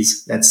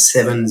 factories. That's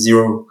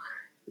 70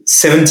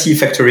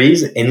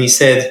 factories, and we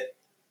said,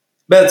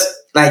 but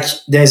like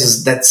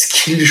there's that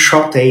skill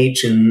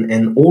shortage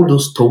and all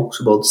those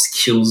talks about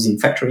skills in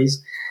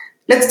factories.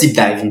 Let's deep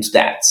dive into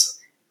that.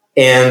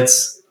 And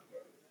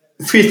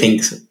 3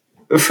 things.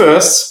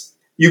 First,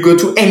 you go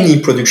to any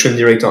production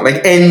director,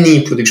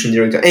 any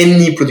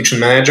production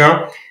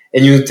manager,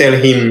 and you tell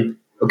him,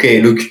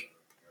 okay, look,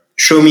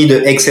 show me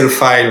the Excel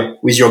file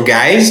with your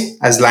guys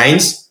as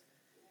lines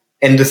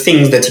and the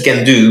things that he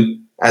can do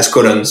as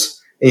columns.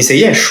 And he say,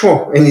 yeah,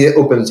 sure. And he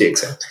opens the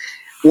Excel.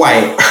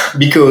 Why?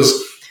 Because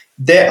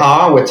there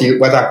are what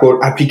are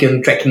called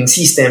applicant tracking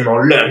system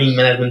or learning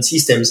management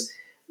systems.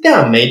 They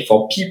are made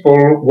for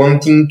people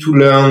wanting to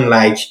learn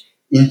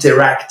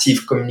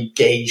interactive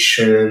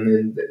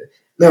communication.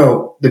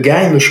 No, the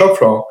guy in the shop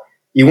floor,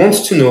 he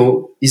wants to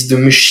know, is the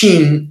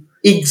machine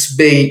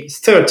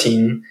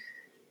XB13,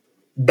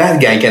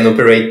 that guy can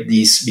operate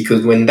this,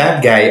 because when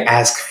that guy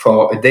asks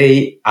for a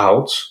day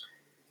out,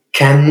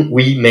 can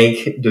we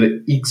make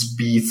the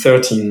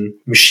XB13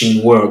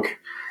 machine work?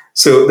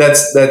 So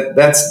that's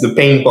the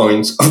pain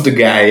point of the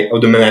guy or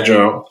the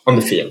manager on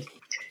the field.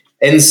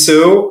 And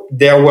so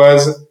there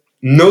was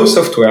no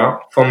software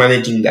for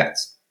managing that.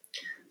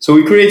 So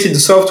we created the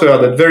software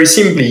that very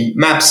simply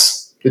maps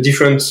the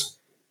different,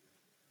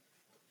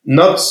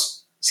 not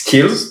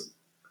skills,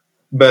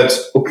 but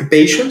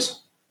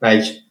occupations,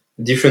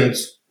 different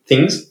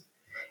things.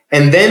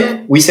 And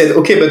then we said,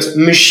 okay, but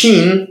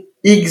machine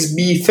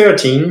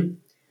XB13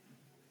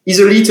 is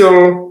a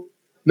little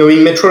knowing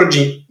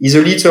metrology, is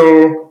a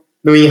little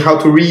knowing how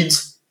to read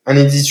an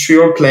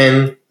industrial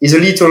plan, is a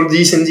little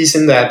this and this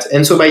and that.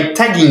 And so by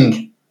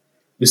tagging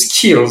the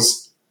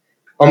skills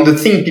on the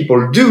thing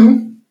people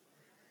do,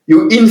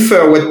 you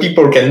infer what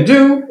people can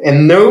do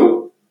and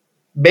know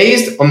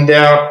based on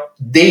their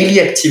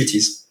daily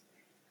activities.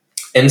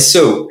 And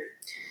so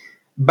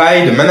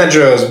by the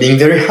managers being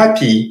very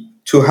happy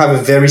to have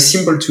a very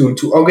simple tool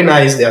to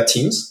organize their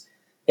teams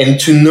and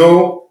to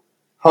know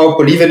how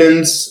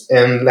polyvalence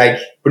and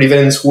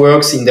polyvalence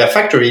works in their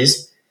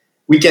factories,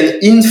 we can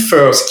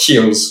infer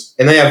skills.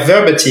 And I have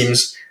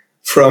verbatims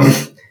from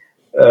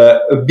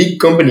big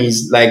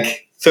companies,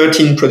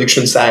 13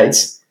 production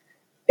sites,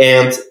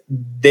 and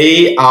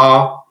they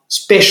are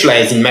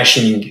specialized in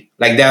machining.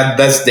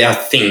 That's their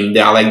thing.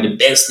 They are the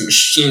best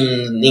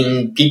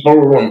machining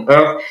people on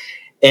earth.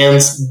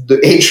 And the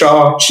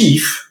HR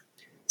chief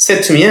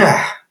said to me,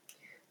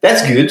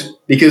 that's good,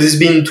 because it's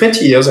been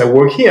 20 years I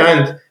work here,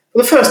 and for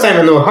the first time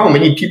I know how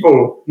many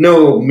people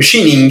know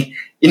machining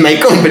in my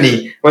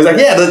company. I was like,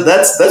 yeah,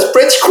 that's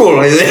pretty cool,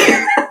 isn't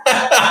it?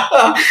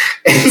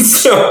 And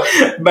so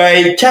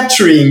by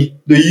capturing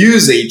the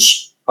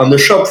usage on the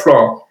shop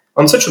floor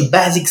on such a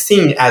basic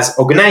thing as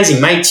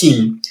organizing my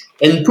team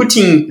and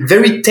putting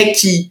very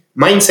techy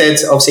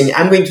mindsets of saying,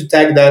 I'm going to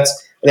tag that,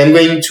 and I'm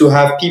going to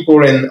have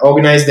people and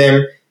organize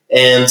them,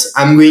 and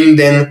I'm going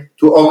then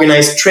to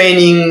organize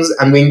trainings,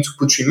 I'm going to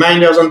put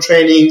reminders on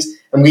trainings,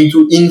 I'm going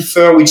to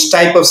infer which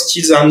type of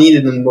skills are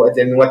needed and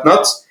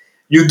whatnot.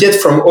 You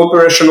get from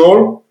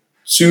operational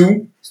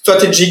to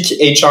strategic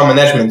HR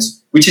management,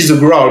 which is the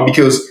goal,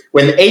 because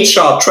when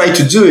HR try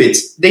to do it,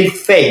 they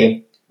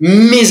fail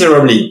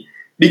miserably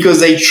because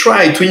they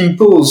try to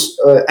impose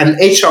an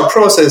HR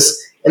process,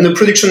 and the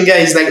production guy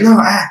is like, no,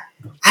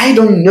 I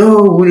don't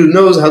know who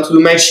knows how to do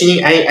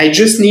machining. I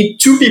just need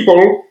 2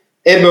 people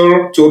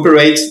able to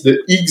operate the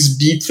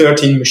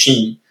XB13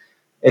 machine.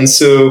 And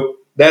so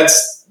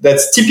that's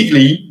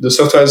typically the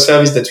software as a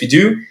service that we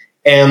do.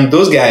 And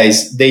those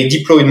guys, they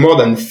deployed more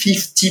than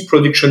 50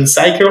 production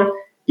cycle.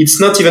 It's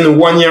not even a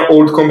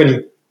 1-year-old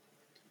company.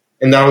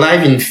 And they're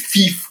live in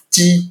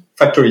 50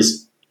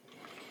 factories.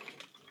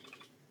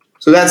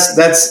 So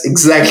that's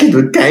exactly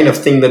the kind of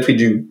thing that we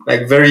do.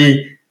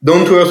 Very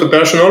down-to-earth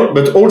operational,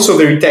 but also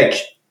very tech,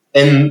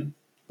 and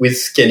with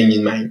scaling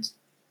in mind.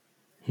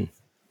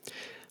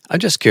 I'm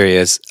just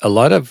curious, a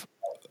lot of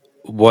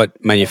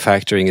what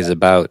manufacturing is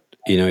about.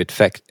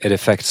 It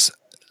affects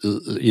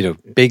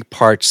big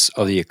parts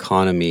of the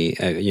economy.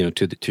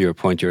 To your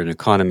point, you're an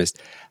economist.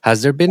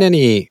 Has there been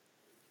any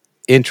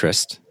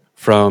interest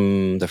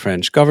from the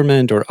French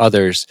government or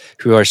others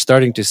who are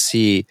starting to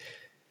see,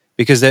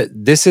 because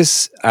this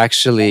is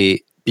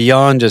actually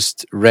beyond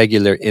just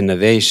regular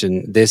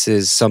innovation. This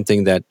is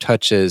something that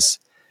touches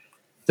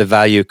the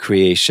value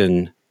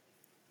creation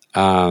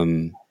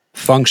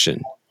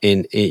function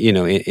in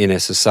a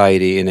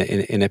society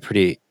in a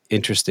pretty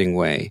interesting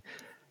way.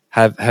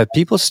 Have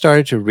people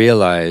started to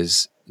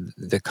realize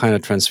the kind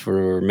of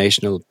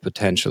transformational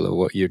potential of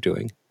what you're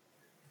doing?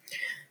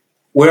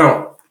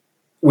 Well,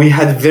 we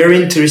had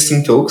very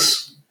interesting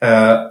talks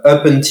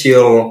up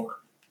until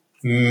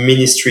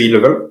ministry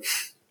level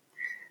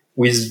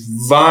with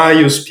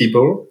various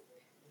people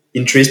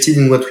interested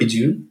in what we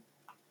do.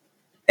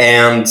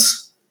 And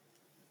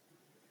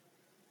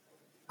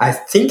I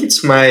think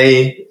it's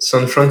my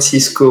San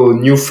Francisco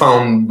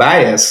newfound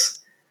bias,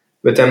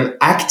 but I'm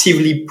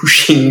actively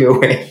pushing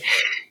away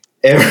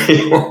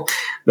everyone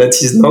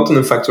that is not on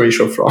the factory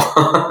shop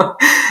floor.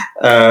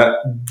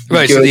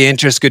 Right, so the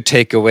interest could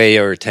take away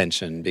your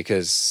attention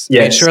because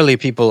yes. Surely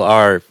people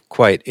are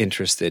quite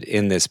interested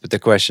in this, but the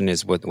question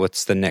is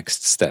what's the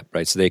next step,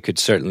 right? So they could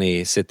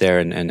certainly sit there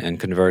and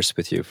converse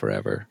with you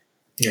forever.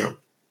 Yeah.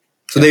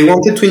 So they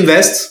wanted to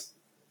invest.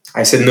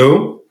 I said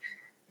no.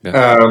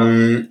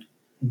 Yeah.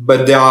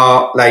 But they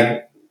are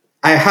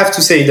I have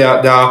to say they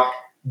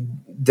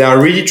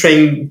are really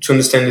trying to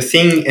understand the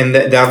thing, and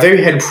they are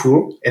very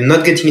helpful and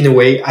not getting in the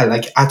way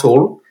at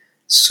all.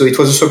 So it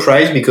was a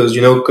surprise because,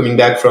 coming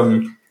back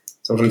from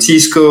San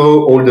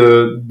Francisco, all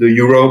the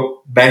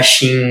Europe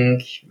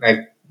bashing,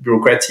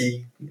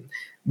 bureaucratic,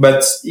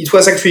 but it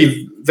was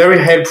actually very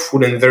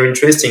helpful and very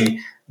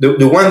interesting.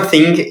 The one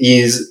thing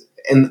is,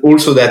 and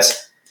also that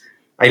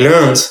I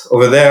learned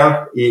over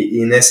there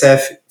in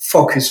SF,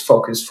 focus.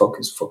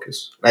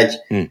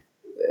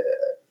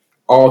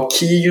 Our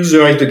key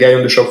user is the guy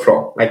on the shop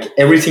floor.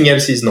 Everything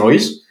else is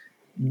noise.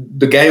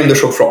 The guy on the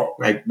shop floor.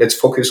 Let's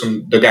focus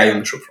on the guy on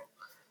the shop floor.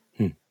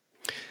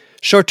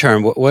 Short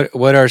term,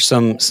 what are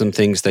some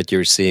things that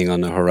you're seeing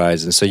on the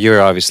horizon? So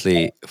you're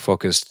obviously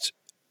focused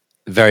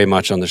very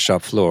much on the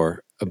shop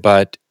floor,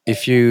 but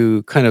if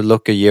you kind of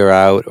look a year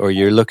out, or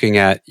you're looking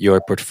at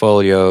your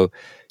portfolio,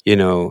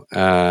 1-2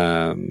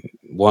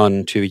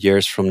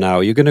 years from now,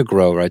 you're going to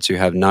grow, right? So you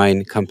have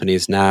 9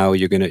 companies now.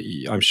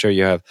 I'm sure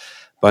you have a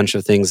bunch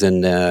of things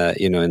in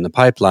the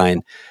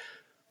pipeline.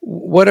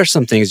 What are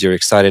some things you're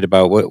excited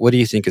about? What do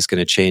you think is going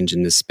to change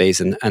in this space,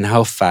 and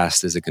how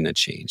fast is it going to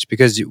change?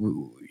 Because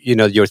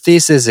your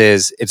thesis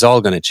is it's all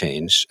going to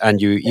change,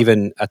 and you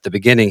even at the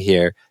beginning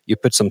here you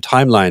put some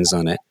timelines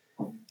on it,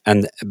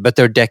 but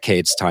they're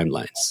decades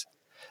timelines.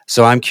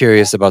 So I'm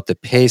curious about the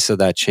pace of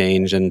that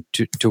change, and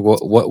to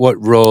what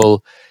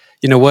role,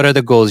 what are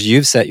the goals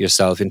you've set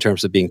yourself in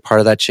terms of being part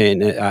of that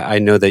chain? I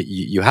know that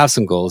you have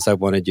some goals. I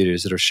wanted you to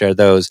sort of share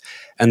those.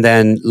 And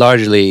then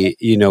largely,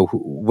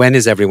 when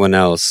is everyone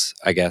else,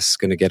 I guess,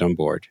 going to get on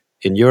board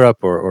in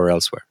Europe or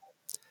elsewhere?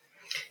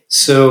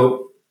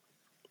 So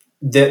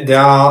there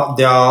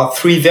are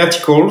 3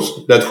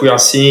 verticals that we are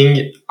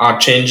seeing are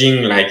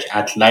changing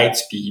at light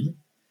speed.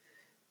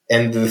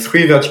 And the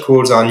 3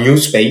 verticals are new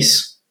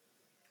space.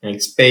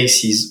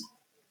 Space is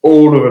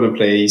all over the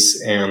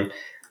place, and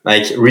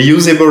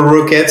reusable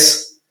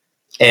rockets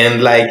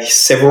and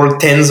several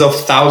tens of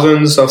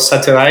thousands of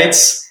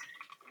satellites.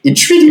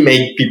 It really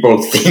made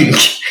people think.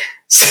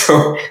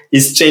 So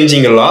it's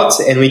changing a lot,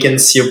 and we can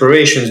see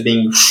operations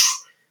being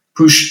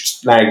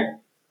pushed 10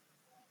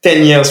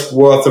 years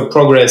worth of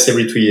progress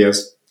every 2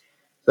 years.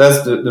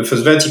 That's the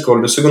first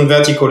vertical. The second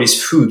vertical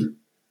is food.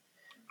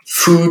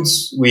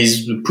 Foods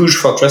with the push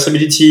for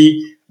traceability,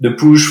 the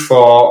push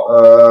for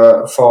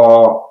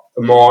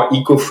a more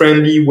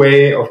eco-friendly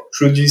way of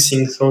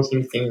producing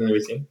something, things and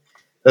everything.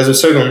 That's the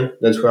second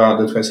that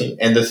we're seeing.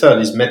 And the third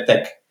is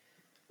medtech.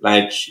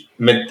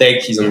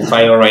 Medtech is on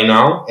fire right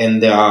now,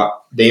 and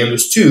they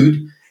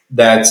understood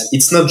that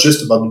it's not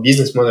just about the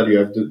business model. You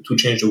have to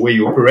change the way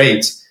you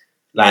operate.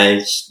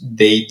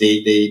 They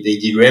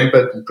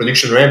did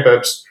production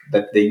ramp-ups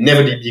that they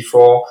never did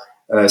before.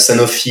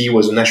 Sanofi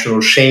was a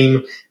national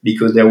shame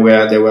because they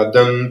were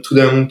done to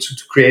them to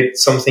create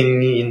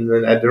something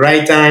at the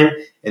right time,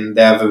 and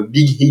they have a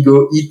big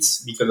ego hit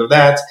because of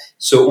that.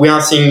 So we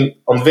are seeing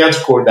on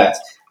vertical that.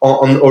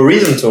 On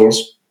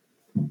horizontals,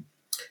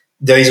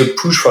 there is a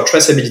push for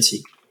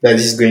traceability that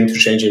is going to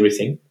change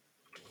everything.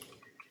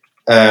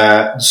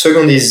 The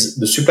second is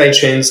the supply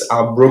chains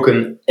are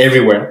broken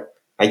everywhere,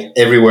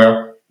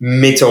 everywhere.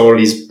 Metal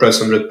is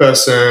plus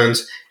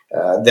 100%.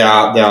 They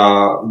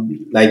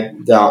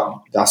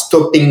are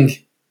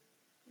stopping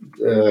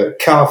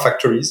car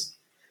factories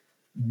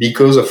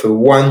because of a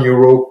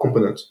 €1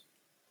 component.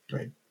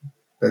 Right?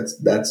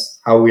 That's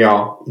how we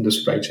are in the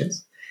supply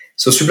chains.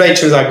 So supply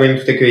chains are going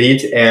to take a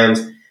hit,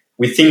 and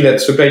we think that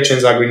supply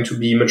chains are going to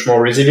be much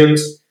more resilient,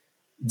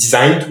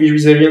 designed to be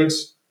resilient,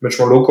 much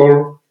more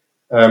local,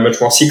 much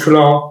more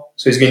circular.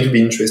 So it's going to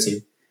be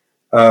interesting.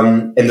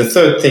 And the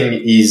third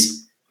thing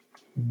is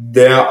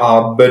there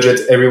are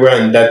budgets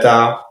everywhere and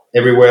data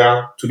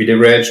everywhere to be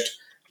leveraged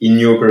in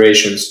new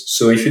operations.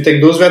 So if you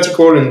take those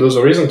vertical and those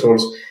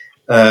horizontals,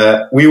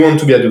 we want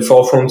to be at the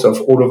forefront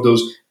of all of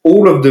those.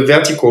 All of the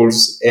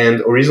verticals and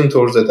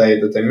horizontals that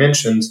I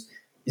mentioned,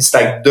 it's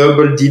like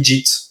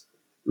double-digit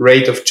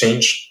rate of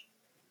change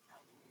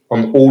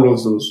on all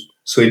of those.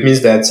 So it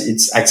means that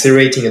it's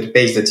accelerating at a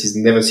pace that is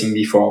never seen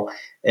before.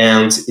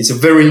 And it's a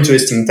very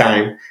interesting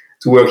time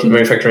to work in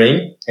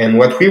manufacturing. And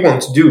what we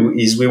want to do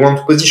is we want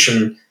to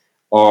position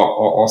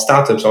our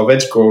startups, our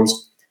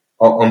verticals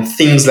on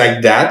things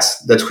like that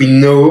we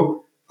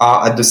know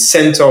are at the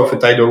center of a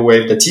tidal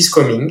wave that is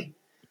coming,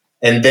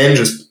 and then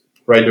just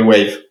ride the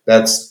wave.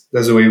 That's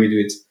the way we do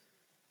it.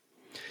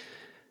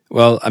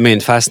 Well, I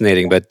mean,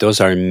 fascinating, but those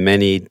are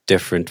many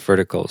different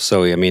verticals.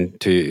 So, I mean,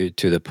 to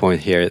the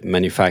point here,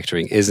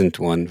 manufacturing isn't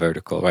one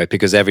vertical, right?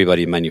 Because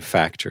everybody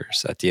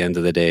manufactures. At the end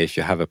of the day, if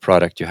you have a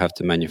product, you have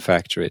to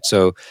manufacture it.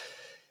 So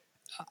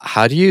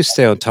how do you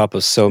stay on top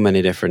of so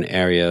many different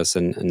areas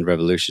and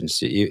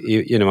revolutions?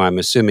 You know, I'm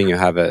assuming you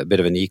have a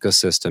bit of an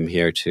ecosystem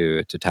here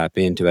to tap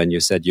into, and you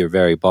said you're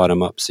very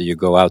bottom up, so you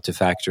go out to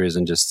factories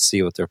and just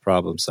see what their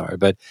problems are.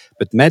 But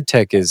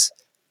medtech is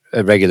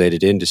a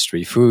regulated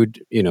industry.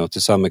 Food, you know, to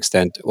some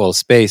extent, well,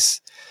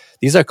 space.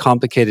 These are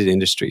complicated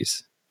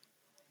industries.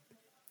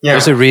 Yeah.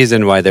 There's a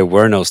reason why there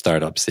were no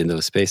startups in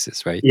those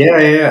spaces, right?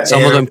 Yeah.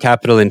 Some of them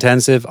capital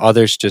intensive,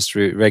 others just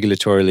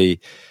regulatorily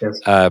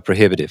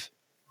prohibitive.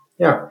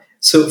 Yeah.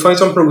 So, for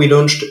example, we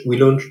launched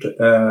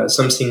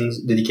something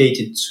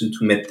dedicated to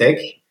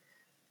medtech,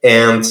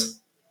 and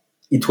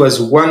it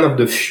was one of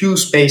the few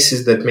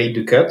spaces that made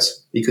the cut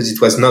because it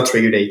was not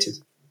regulated.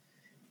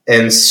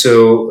 And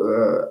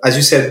so, as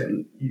you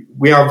said,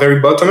 we are very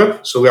bottom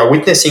up, so we are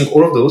witnessing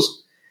all of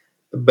those,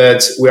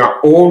 but we are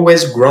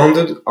always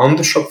grounded on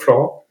the shop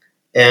floor.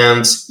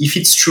 And if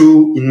it's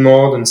true in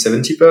more than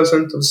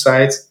 70% of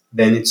sites,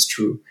 then it's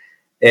true.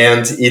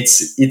 And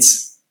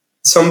it's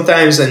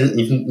sometimes an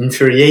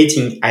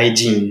infuriating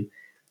hygiene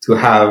to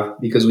have,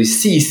 because we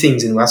see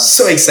things and we're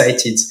so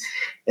excited,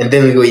 and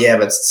then we go, yeah,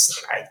 but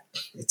it's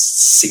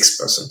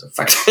 6% of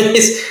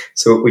factories,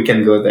 so we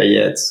can go there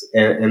yet.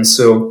 And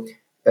so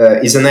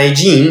it's an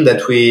hygiene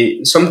that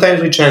we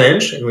sometimes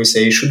challenge, and we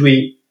say, should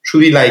we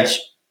like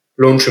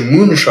launch a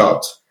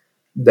moonshot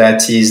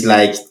that is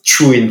like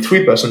true in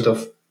 3%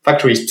 of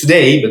factories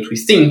today, but we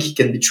think it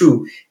can be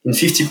true in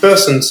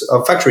 50%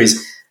 of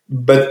factories,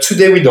 but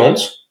today we don't.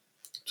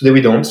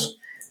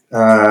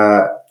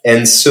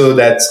 And so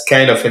that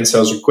kind of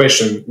answers your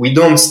question. We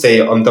don't stay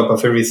on top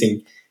of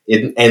everything.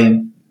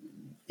 And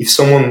if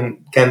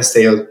someone can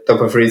stay on top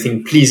of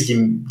everything, please give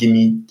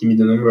me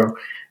the number.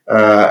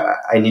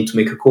 I need to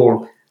make a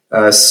call.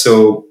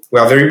 So we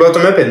are very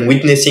bottom up and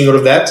witnessing all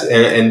of that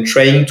and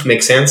trying to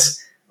make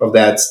sense of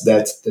that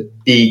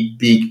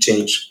big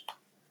change.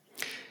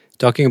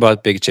 Talking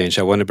about big change,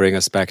 I want to bring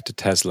us back to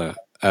Tesla.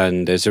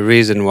 And there's a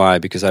reason why,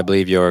 because I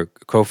believe your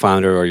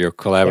co-founder or your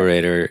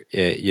collaborator,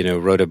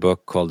 wrote a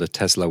book called The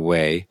Tesla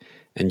Way.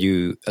 And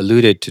you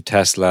alluded to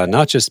Tesla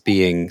not just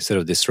being sort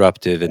of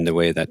disruptive in the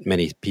way that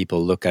many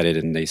people look at it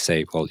and they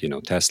say, well, you know,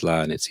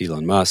 Tesla and it's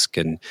Elon Musk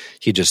and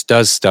he just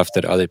does stuff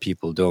that other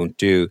people don't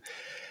do.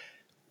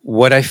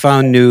 What I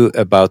found new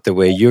about the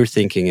way you're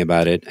thinking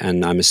about it,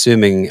 and I'm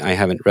assuming I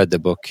haven't read the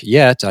book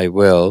yet, I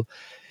will,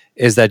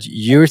 is that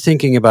you're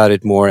thinking about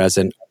it more as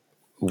an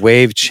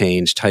wave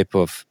change type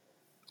of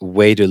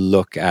way to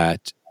look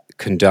at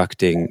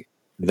conducting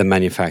the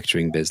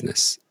manufacturing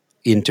business,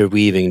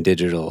 interweaving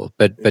digital,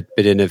 but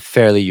in a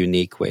fairly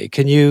unique way.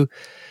 Can you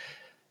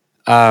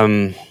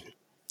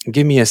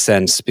give me a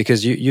sense,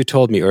 because you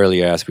told me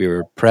earlier as we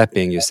were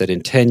prepping, you said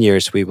in 10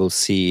 years we will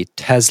see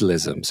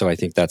Teslism. So I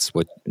think that's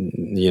what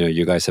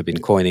you guys have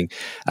been coining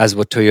as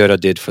what Toyota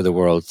did for the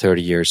world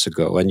 30 years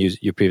ago. And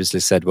you previously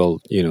said, well,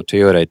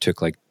 Toyota, it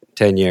took like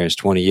 10 years,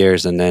 20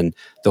 years, and then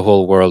the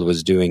whole world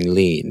was doing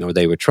lean, or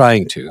they were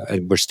trying to,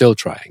 and we're still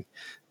trying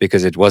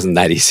because it wasn't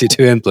that easy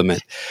to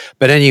implement.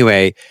 But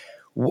anyway,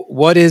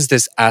 what is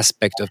this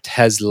aspect of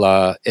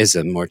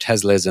Teslaism or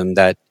Teslism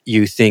that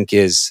you think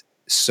is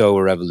so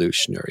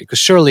revolutionary? Because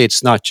surely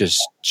it's not just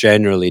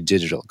generally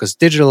digital, because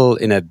digital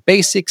in a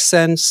basic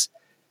sense,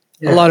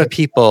 a lot of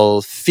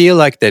people feel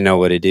like they know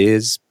what it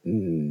is.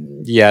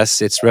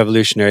 Yes, it's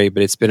revolutionary,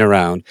 but it's been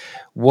around.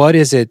 What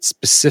is it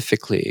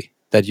specifically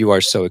that you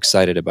are so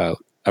excited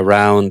about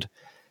around,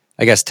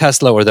 I guess,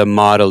 Tesla, or the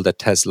model that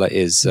Tesla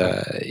is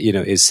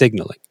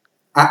signaling?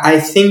 I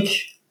think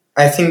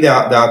there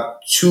are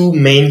two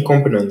main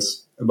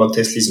components about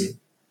Teslism.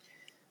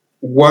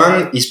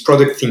 One is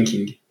product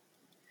thinking.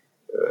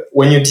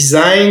 When you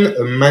design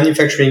a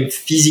manufacturing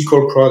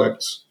physical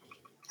product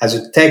as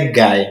a tech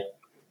guy,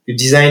 you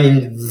design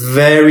it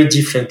very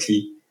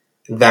differently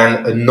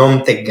than a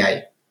non-tech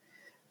guy.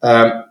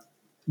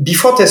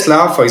 Before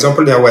Tesla, for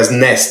example, there was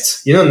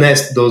Nest.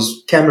 Nest,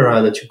 those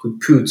cameras that you could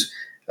put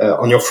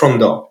on your front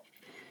door.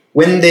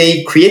 When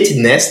they created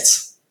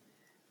Nest,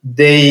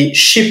 they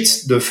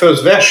shipped the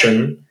first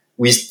version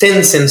with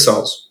 10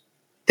 sensors,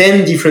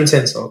 10 different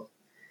sensors.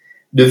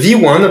 the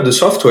V1 of the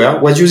software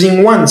was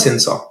using one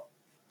sensor.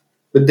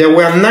 But there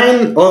were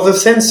 9 other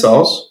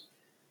sensors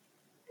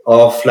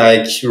of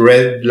like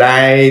red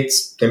light,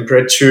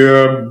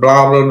 temperature,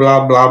 blah, blah,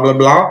 blah, blah, blah,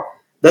 blah,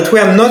 that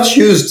were not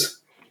used.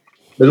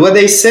 But what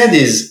they said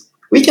is,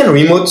 we can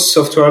remote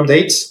software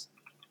updates,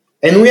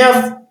 and we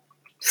have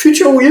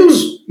future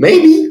use,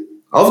 maybe,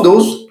 of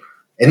those,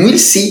 and we'll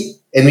see,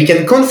 and we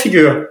can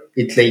configure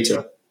it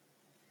later.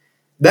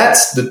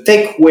 That's the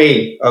tech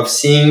way of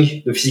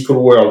seeing the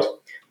physical world.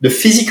 The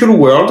physical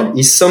world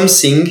is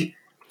something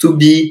to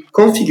be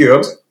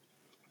configured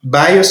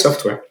by a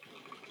software.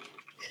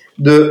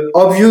 The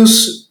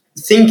obvious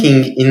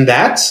thinking in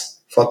that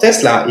for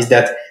Tesla is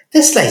that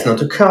Tesla is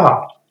not a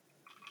car.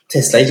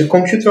 Tesla is a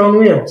computer on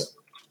wheels.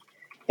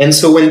 And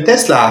so when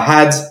Tesla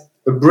had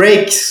a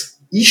brake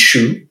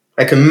issue,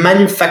 like a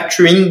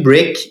manufacturing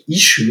brake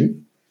issue,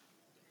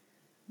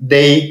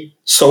 they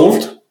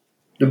solved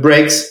the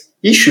brakes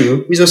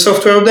issue with a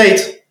software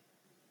update.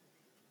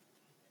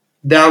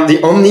 They are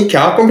the only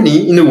car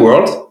company in the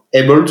world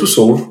able to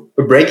solve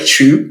a brake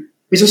issue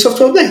with a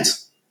software update,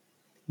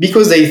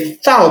 because they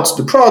thought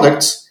the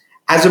product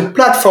as a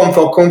platform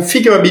for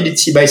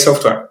configurability by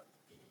software.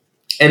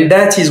 And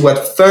that is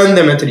what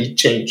fundamentally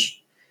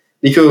changed,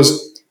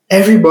 because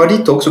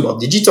everybody talks about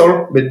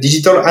digital, but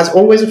digital has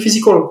always a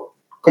physical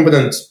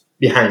component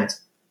behind.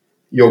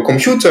 Your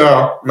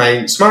computer,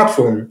 my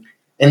smartphone,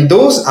 and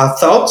those are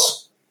thought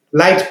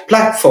like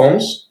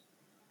platforms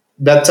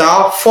that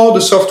are for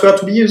the software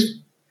to be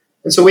used.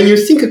 And so when you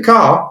think a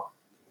car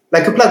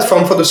like a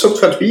platform for the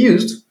software to be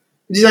used,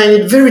 you design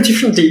it very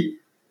differently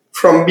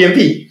from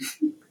BMP.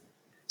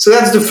 So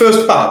that's the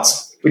first part,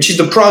 which is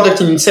the product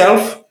in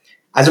itself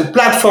as a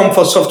platform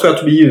for software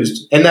to be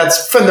used. And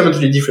that's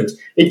fundamentally different.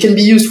 It can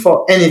be used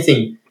for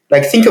anything.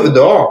 Like, think of a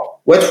door.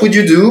 What would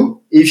you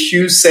do if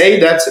you say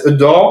that a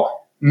door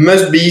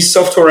must be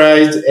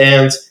softwareized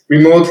and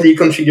remotely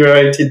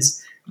configured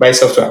by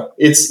software?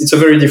 It's a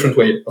very different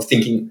way of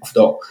thinking of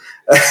door.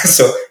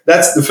 So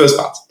that's the first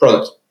part,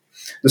 product.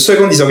 The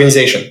second is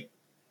organization.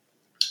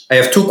 I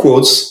have 2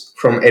 quotes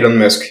from Elon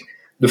Musk.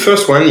 The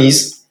first one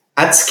is,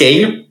 at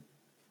scale,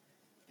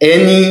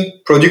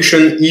 any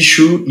production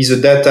issue is a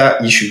data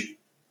issue.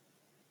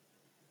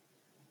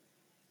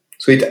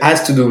 So it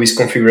has to do with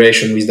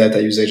configuration, with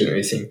data usage and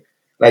everything.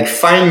 Like,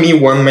 find me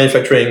one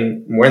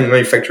manufacturing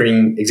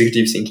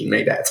executive thinking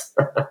like that.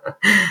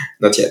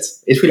 Not yet.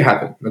 It will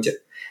happen. Not yet.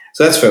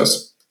 So that's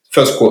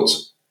first quote.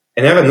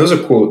 And I have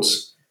another quote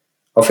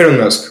of Elon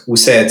Musk, who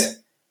said,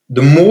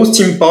 the most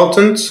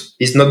important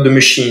is not the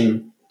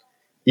machine.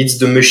 It's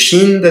the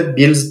machine that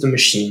builds the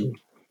machine.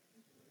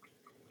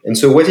 And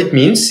so what it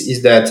means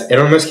is that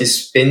Elon Musk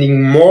is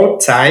spending more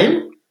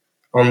time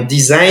on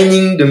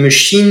designing the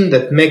machine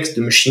that makes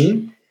the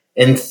machine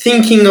and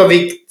thinking of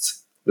it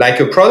like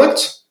a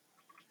product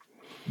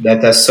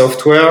that has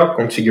software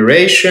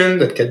configuration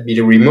that can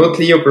be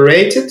remotely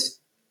operated.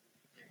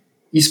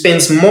 He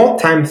spends more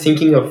time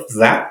thinking of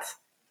that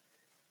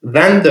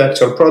than the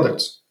actual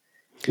product,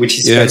 which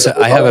is...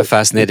 I have a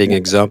fascinating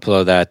example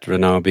of that,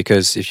 Renaud,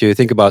 because if you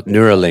think about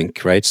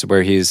Neuralink, right, so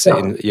where he's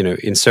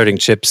inserting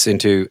chips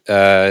into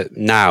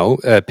now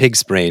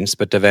pigs' brains,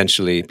 but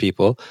eventually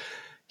people,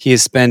 he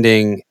is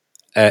spending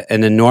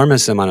an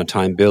enormous amount of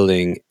time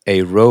building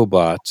a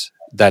robot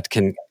that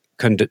can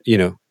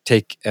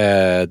take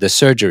the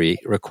surgery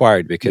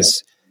required,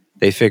 because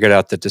they figured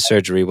out that the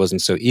surgery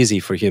wasn't so easy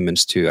for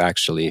humans to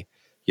actually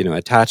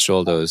attach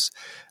all those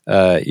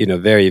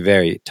very,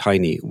 very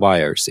tiny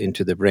wires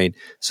into the brain.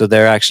 So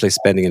they're actually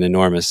spending an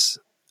enormous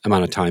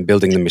amount of time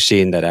building the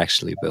machine that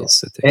actually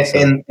builds the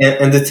thing.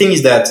 And the thing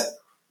is that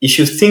if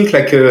you think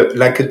like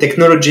a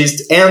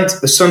technologist and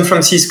a San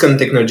Franciscan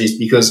technologist,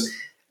 because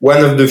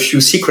one of the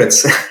few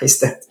secrets is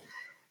that,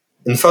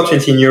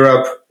 unfortunately, in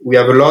Europe, we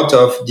have a lot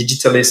of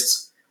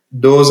digitalists.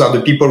 Those are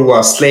the people who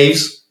are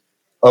slaves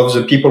of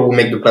the people who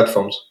make the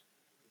platforms.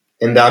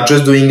 And they are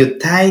just doing a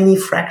tiny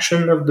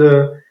fraction of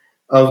the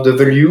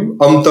value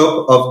on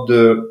top of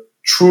the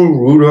true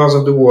rulers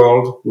of the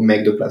world who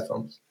make the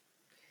platforms.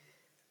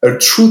 A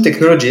true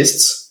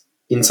technologist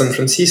in San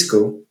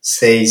Francisco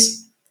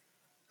says,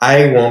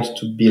 I want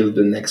to build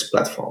the next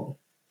platform.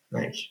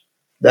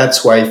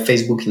 That's why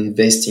Facebook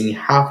investing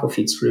half of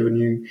its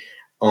revenue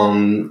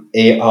on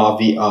AR,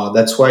 VR.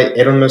 That's why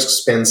Elon Musk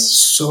spends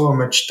so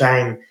much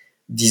time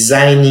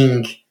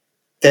designing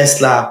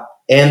Tesla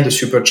and the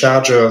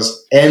superchargers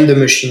and the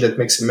machine that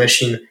makes a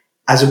machine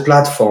as a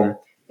platform.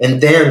 And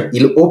then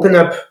he'll open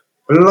up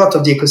a lot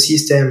of the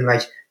ecosystem.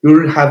 Like,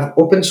 you'll have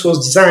open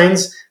source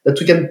designs that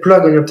we can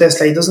plug on your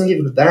Tesla. He doesn't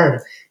give a damn,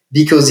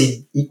 because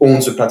he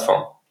owns the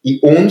platform. He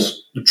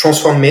owns the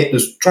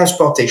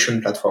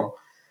transportation platform,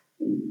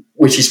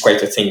 which is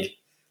quite a thing.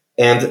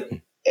 And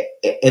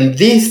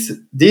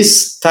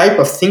this type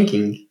of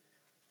thinking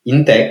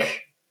in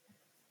tech,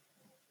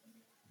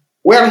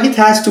 well, it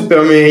has to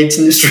permeate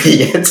industry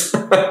yet.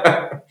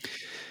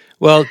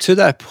 Well, to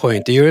that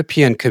point, the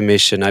European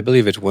Commission, I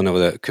believe it's one of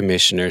the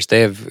commissioners,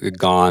 they have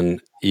gone,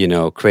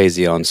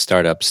 crazy on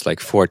startups like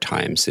 4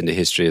 times in the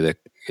history of the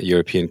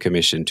European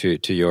Commission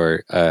to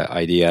your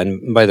idea.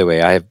 And by the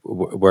way, I have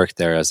worked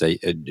there as a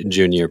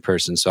junior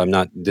person, so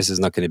this is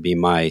not going to be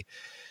my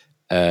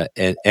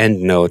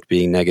end note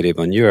being negative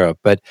on Europe.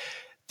 But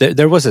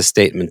there was a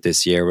statement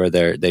this year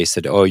where they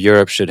said, "Oh,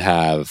 Europe should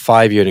have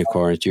 5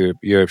 unicorns.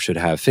 Europe should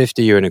have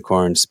 50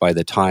 unicorns by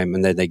the time,"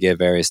 and then they gave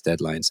various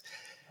deadlines.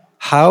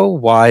 How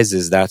wise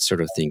is that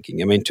sort of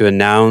thinking? I mean, to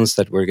announce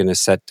that we're going to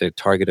set the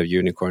target of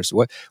unicorns,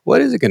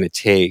 what is it going to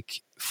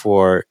take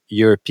for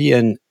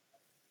European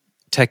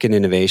tech and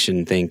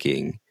innovation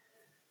thinking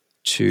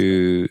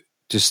to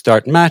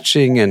start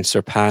matching and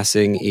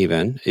surpassing,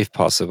 even if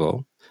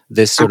possible,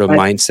 this sort of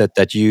mindset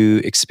that you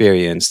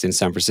experienced in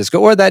San Francisco,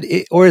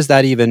 or is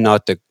that even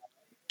not the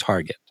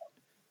target?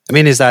 I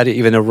mean, is that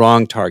even a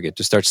wrong target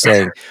to start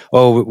saying,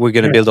 "Oh, we're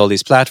going to build all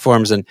these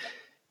platforms," and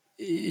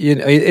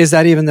is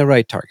that even the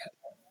right target?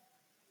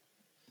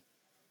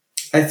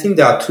 I think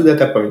there are 2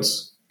 data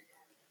points.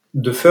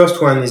 The first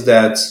one is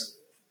that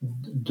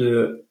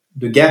the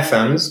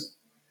GAFAMs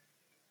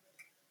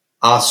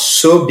are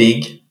so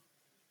big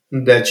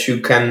that you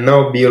can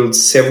now build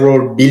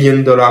several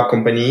billion-dollar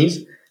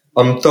companies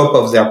on top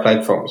of their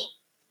platforms.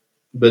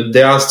 But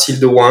they are still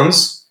the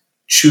ones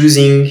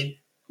choosing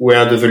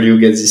where the value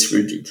gets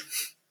distributed.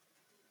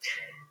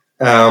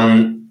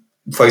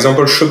 For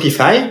example,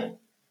 Shopify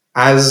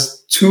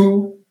has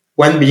 2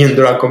 $1 billion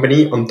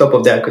companies on top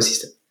of their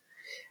ecosystem.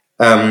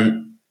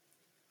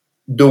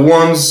 The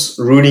ones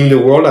ruling the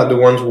world are the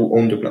ones who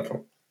own the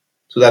platform.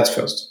 So that's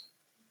first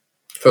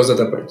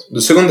data point.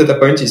 The second data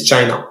point is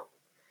China.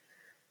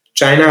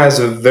 China has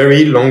a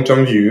very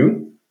long-term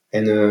view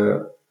and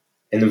a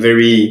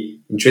very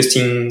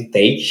interesting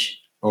take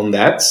on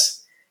that.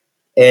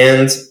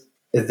 And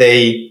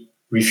they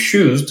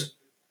refused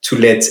to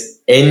let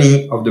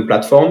any of the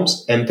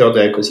platforms enter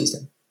the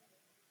ecosystem.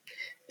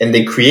 And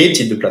they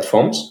created the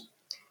platforms,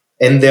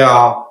 and they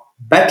are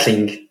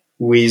battling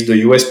with the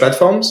US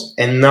platforms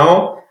and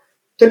now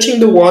touching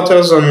the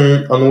waters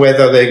on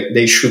whether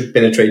they should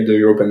penetrate the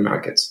European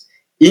markets.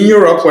 In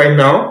Europe right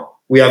now,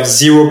 we have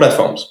 0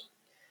 platforms.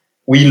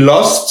 We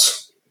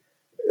lost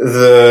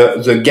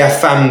the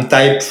GAFAM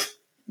type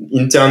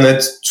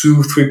internet to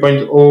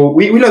 3.0.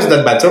 We lost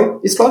that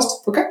battle. It's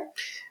lost. Okay.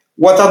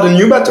 What are the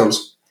new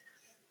battles?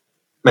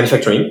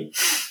 Manufacturing,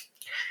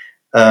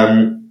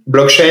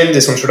 blockchain,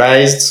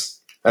 decentralized,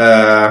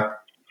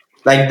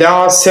 there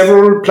are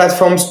several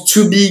platforms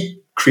to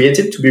be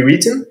created, to be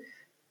written.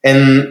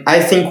 And I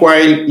think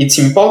while it's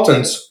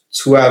important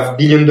to have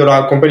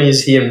billion-dollar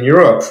companies here in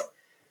Europe,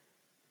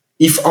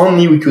 if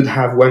only we could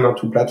have 1 or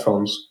 2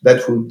 platforms,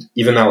 that would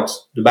even out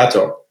the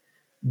battle.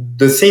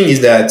 The thing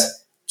is that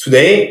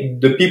today,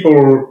 the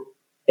people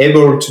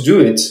able to do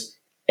it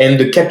and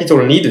the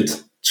capital needed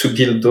to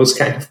build those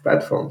kind of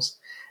platforms.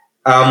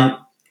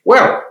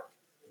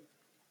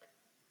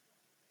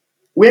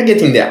 We're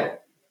getting there.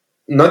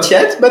 Not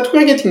yet, but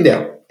we're getting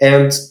there.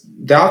 And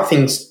there are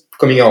things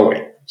coming our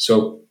way.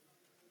 So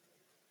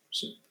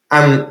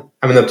I'm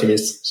an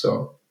optimist.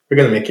 So we're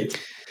going to make it.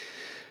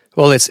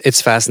 Well,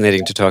 it's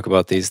fascinating to talk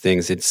about these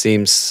things. It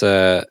seems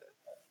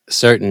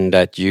certain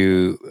that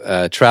you,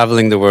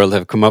 traveling the world,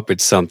 have come up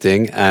with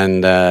something.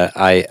 And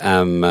I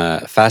am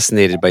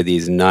fascinated by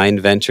these 9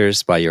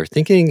 ventures, by your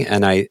thinking.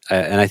 And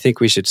I think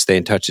we should stay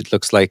in touch. It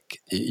looks like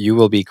you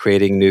will be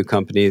creating new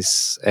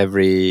companies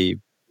every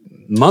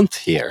month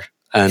here.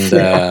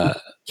 And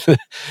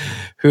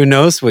who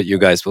knows what you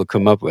guys will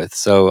come up with.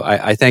 So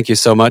I thank you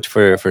so much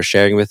for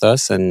sharing with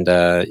us. And,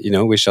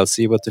 we shall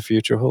see what the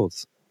future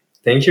holds.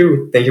 Thank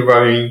you. Thank you for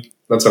having me.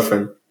 Lots of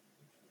fun.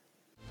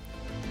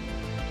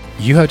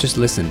 You have just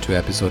listened to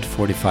episode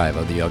 45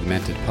 of the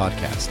Augmented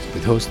Podcast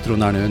with host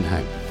Trond Arne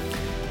Undheim.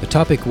 The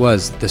topic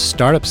was the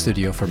Startup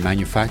Studio for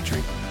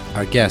Manufacturing.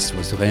 Our guest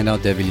was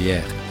Reynald de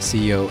Villiers,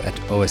 CEO at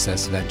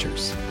OSS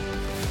Ventures.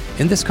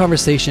 In this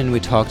conversation, we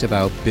talked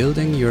about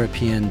building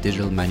European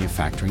digital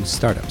manufacturing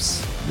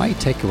startups. My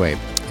takeaway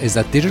is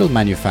that digital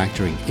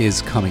manufacturing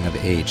is coming of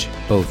age,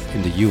 both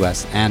in the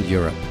US and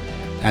Europe,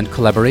 and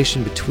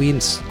collaboration between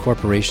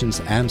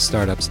corporations and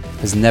startups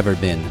has never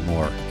been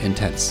more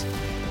intense.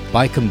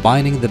 By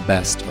combining the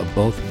best of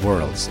both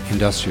worlds,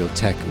 industrial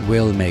tech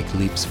will make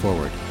leaps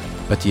forward,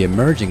 but the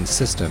emerging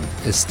system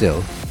is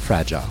still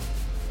fragile.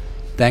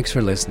 Thanks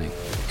for listening.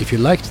 If you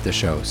liked the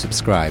show,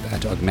 subscribe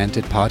at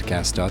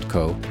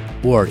augmentedpodcast.co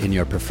or in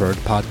your preferred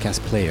podcast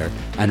player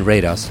and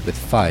rate us with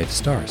 5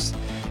 stars.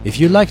 If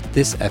you liked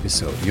this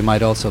episode, you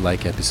might also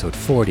like episode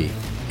 40,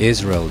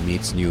 Israel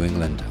Meets New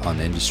England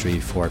on Industry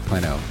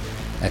 4.0,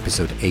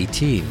 episode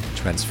 18,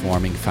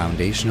 Transforming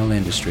Foundational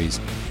Industries,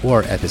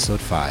 or episode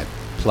 5,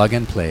 Plug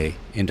and Play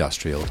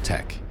Industrial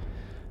Tech.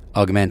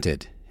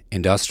 Augmented,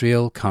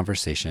 industrial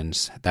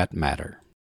conversations that matter.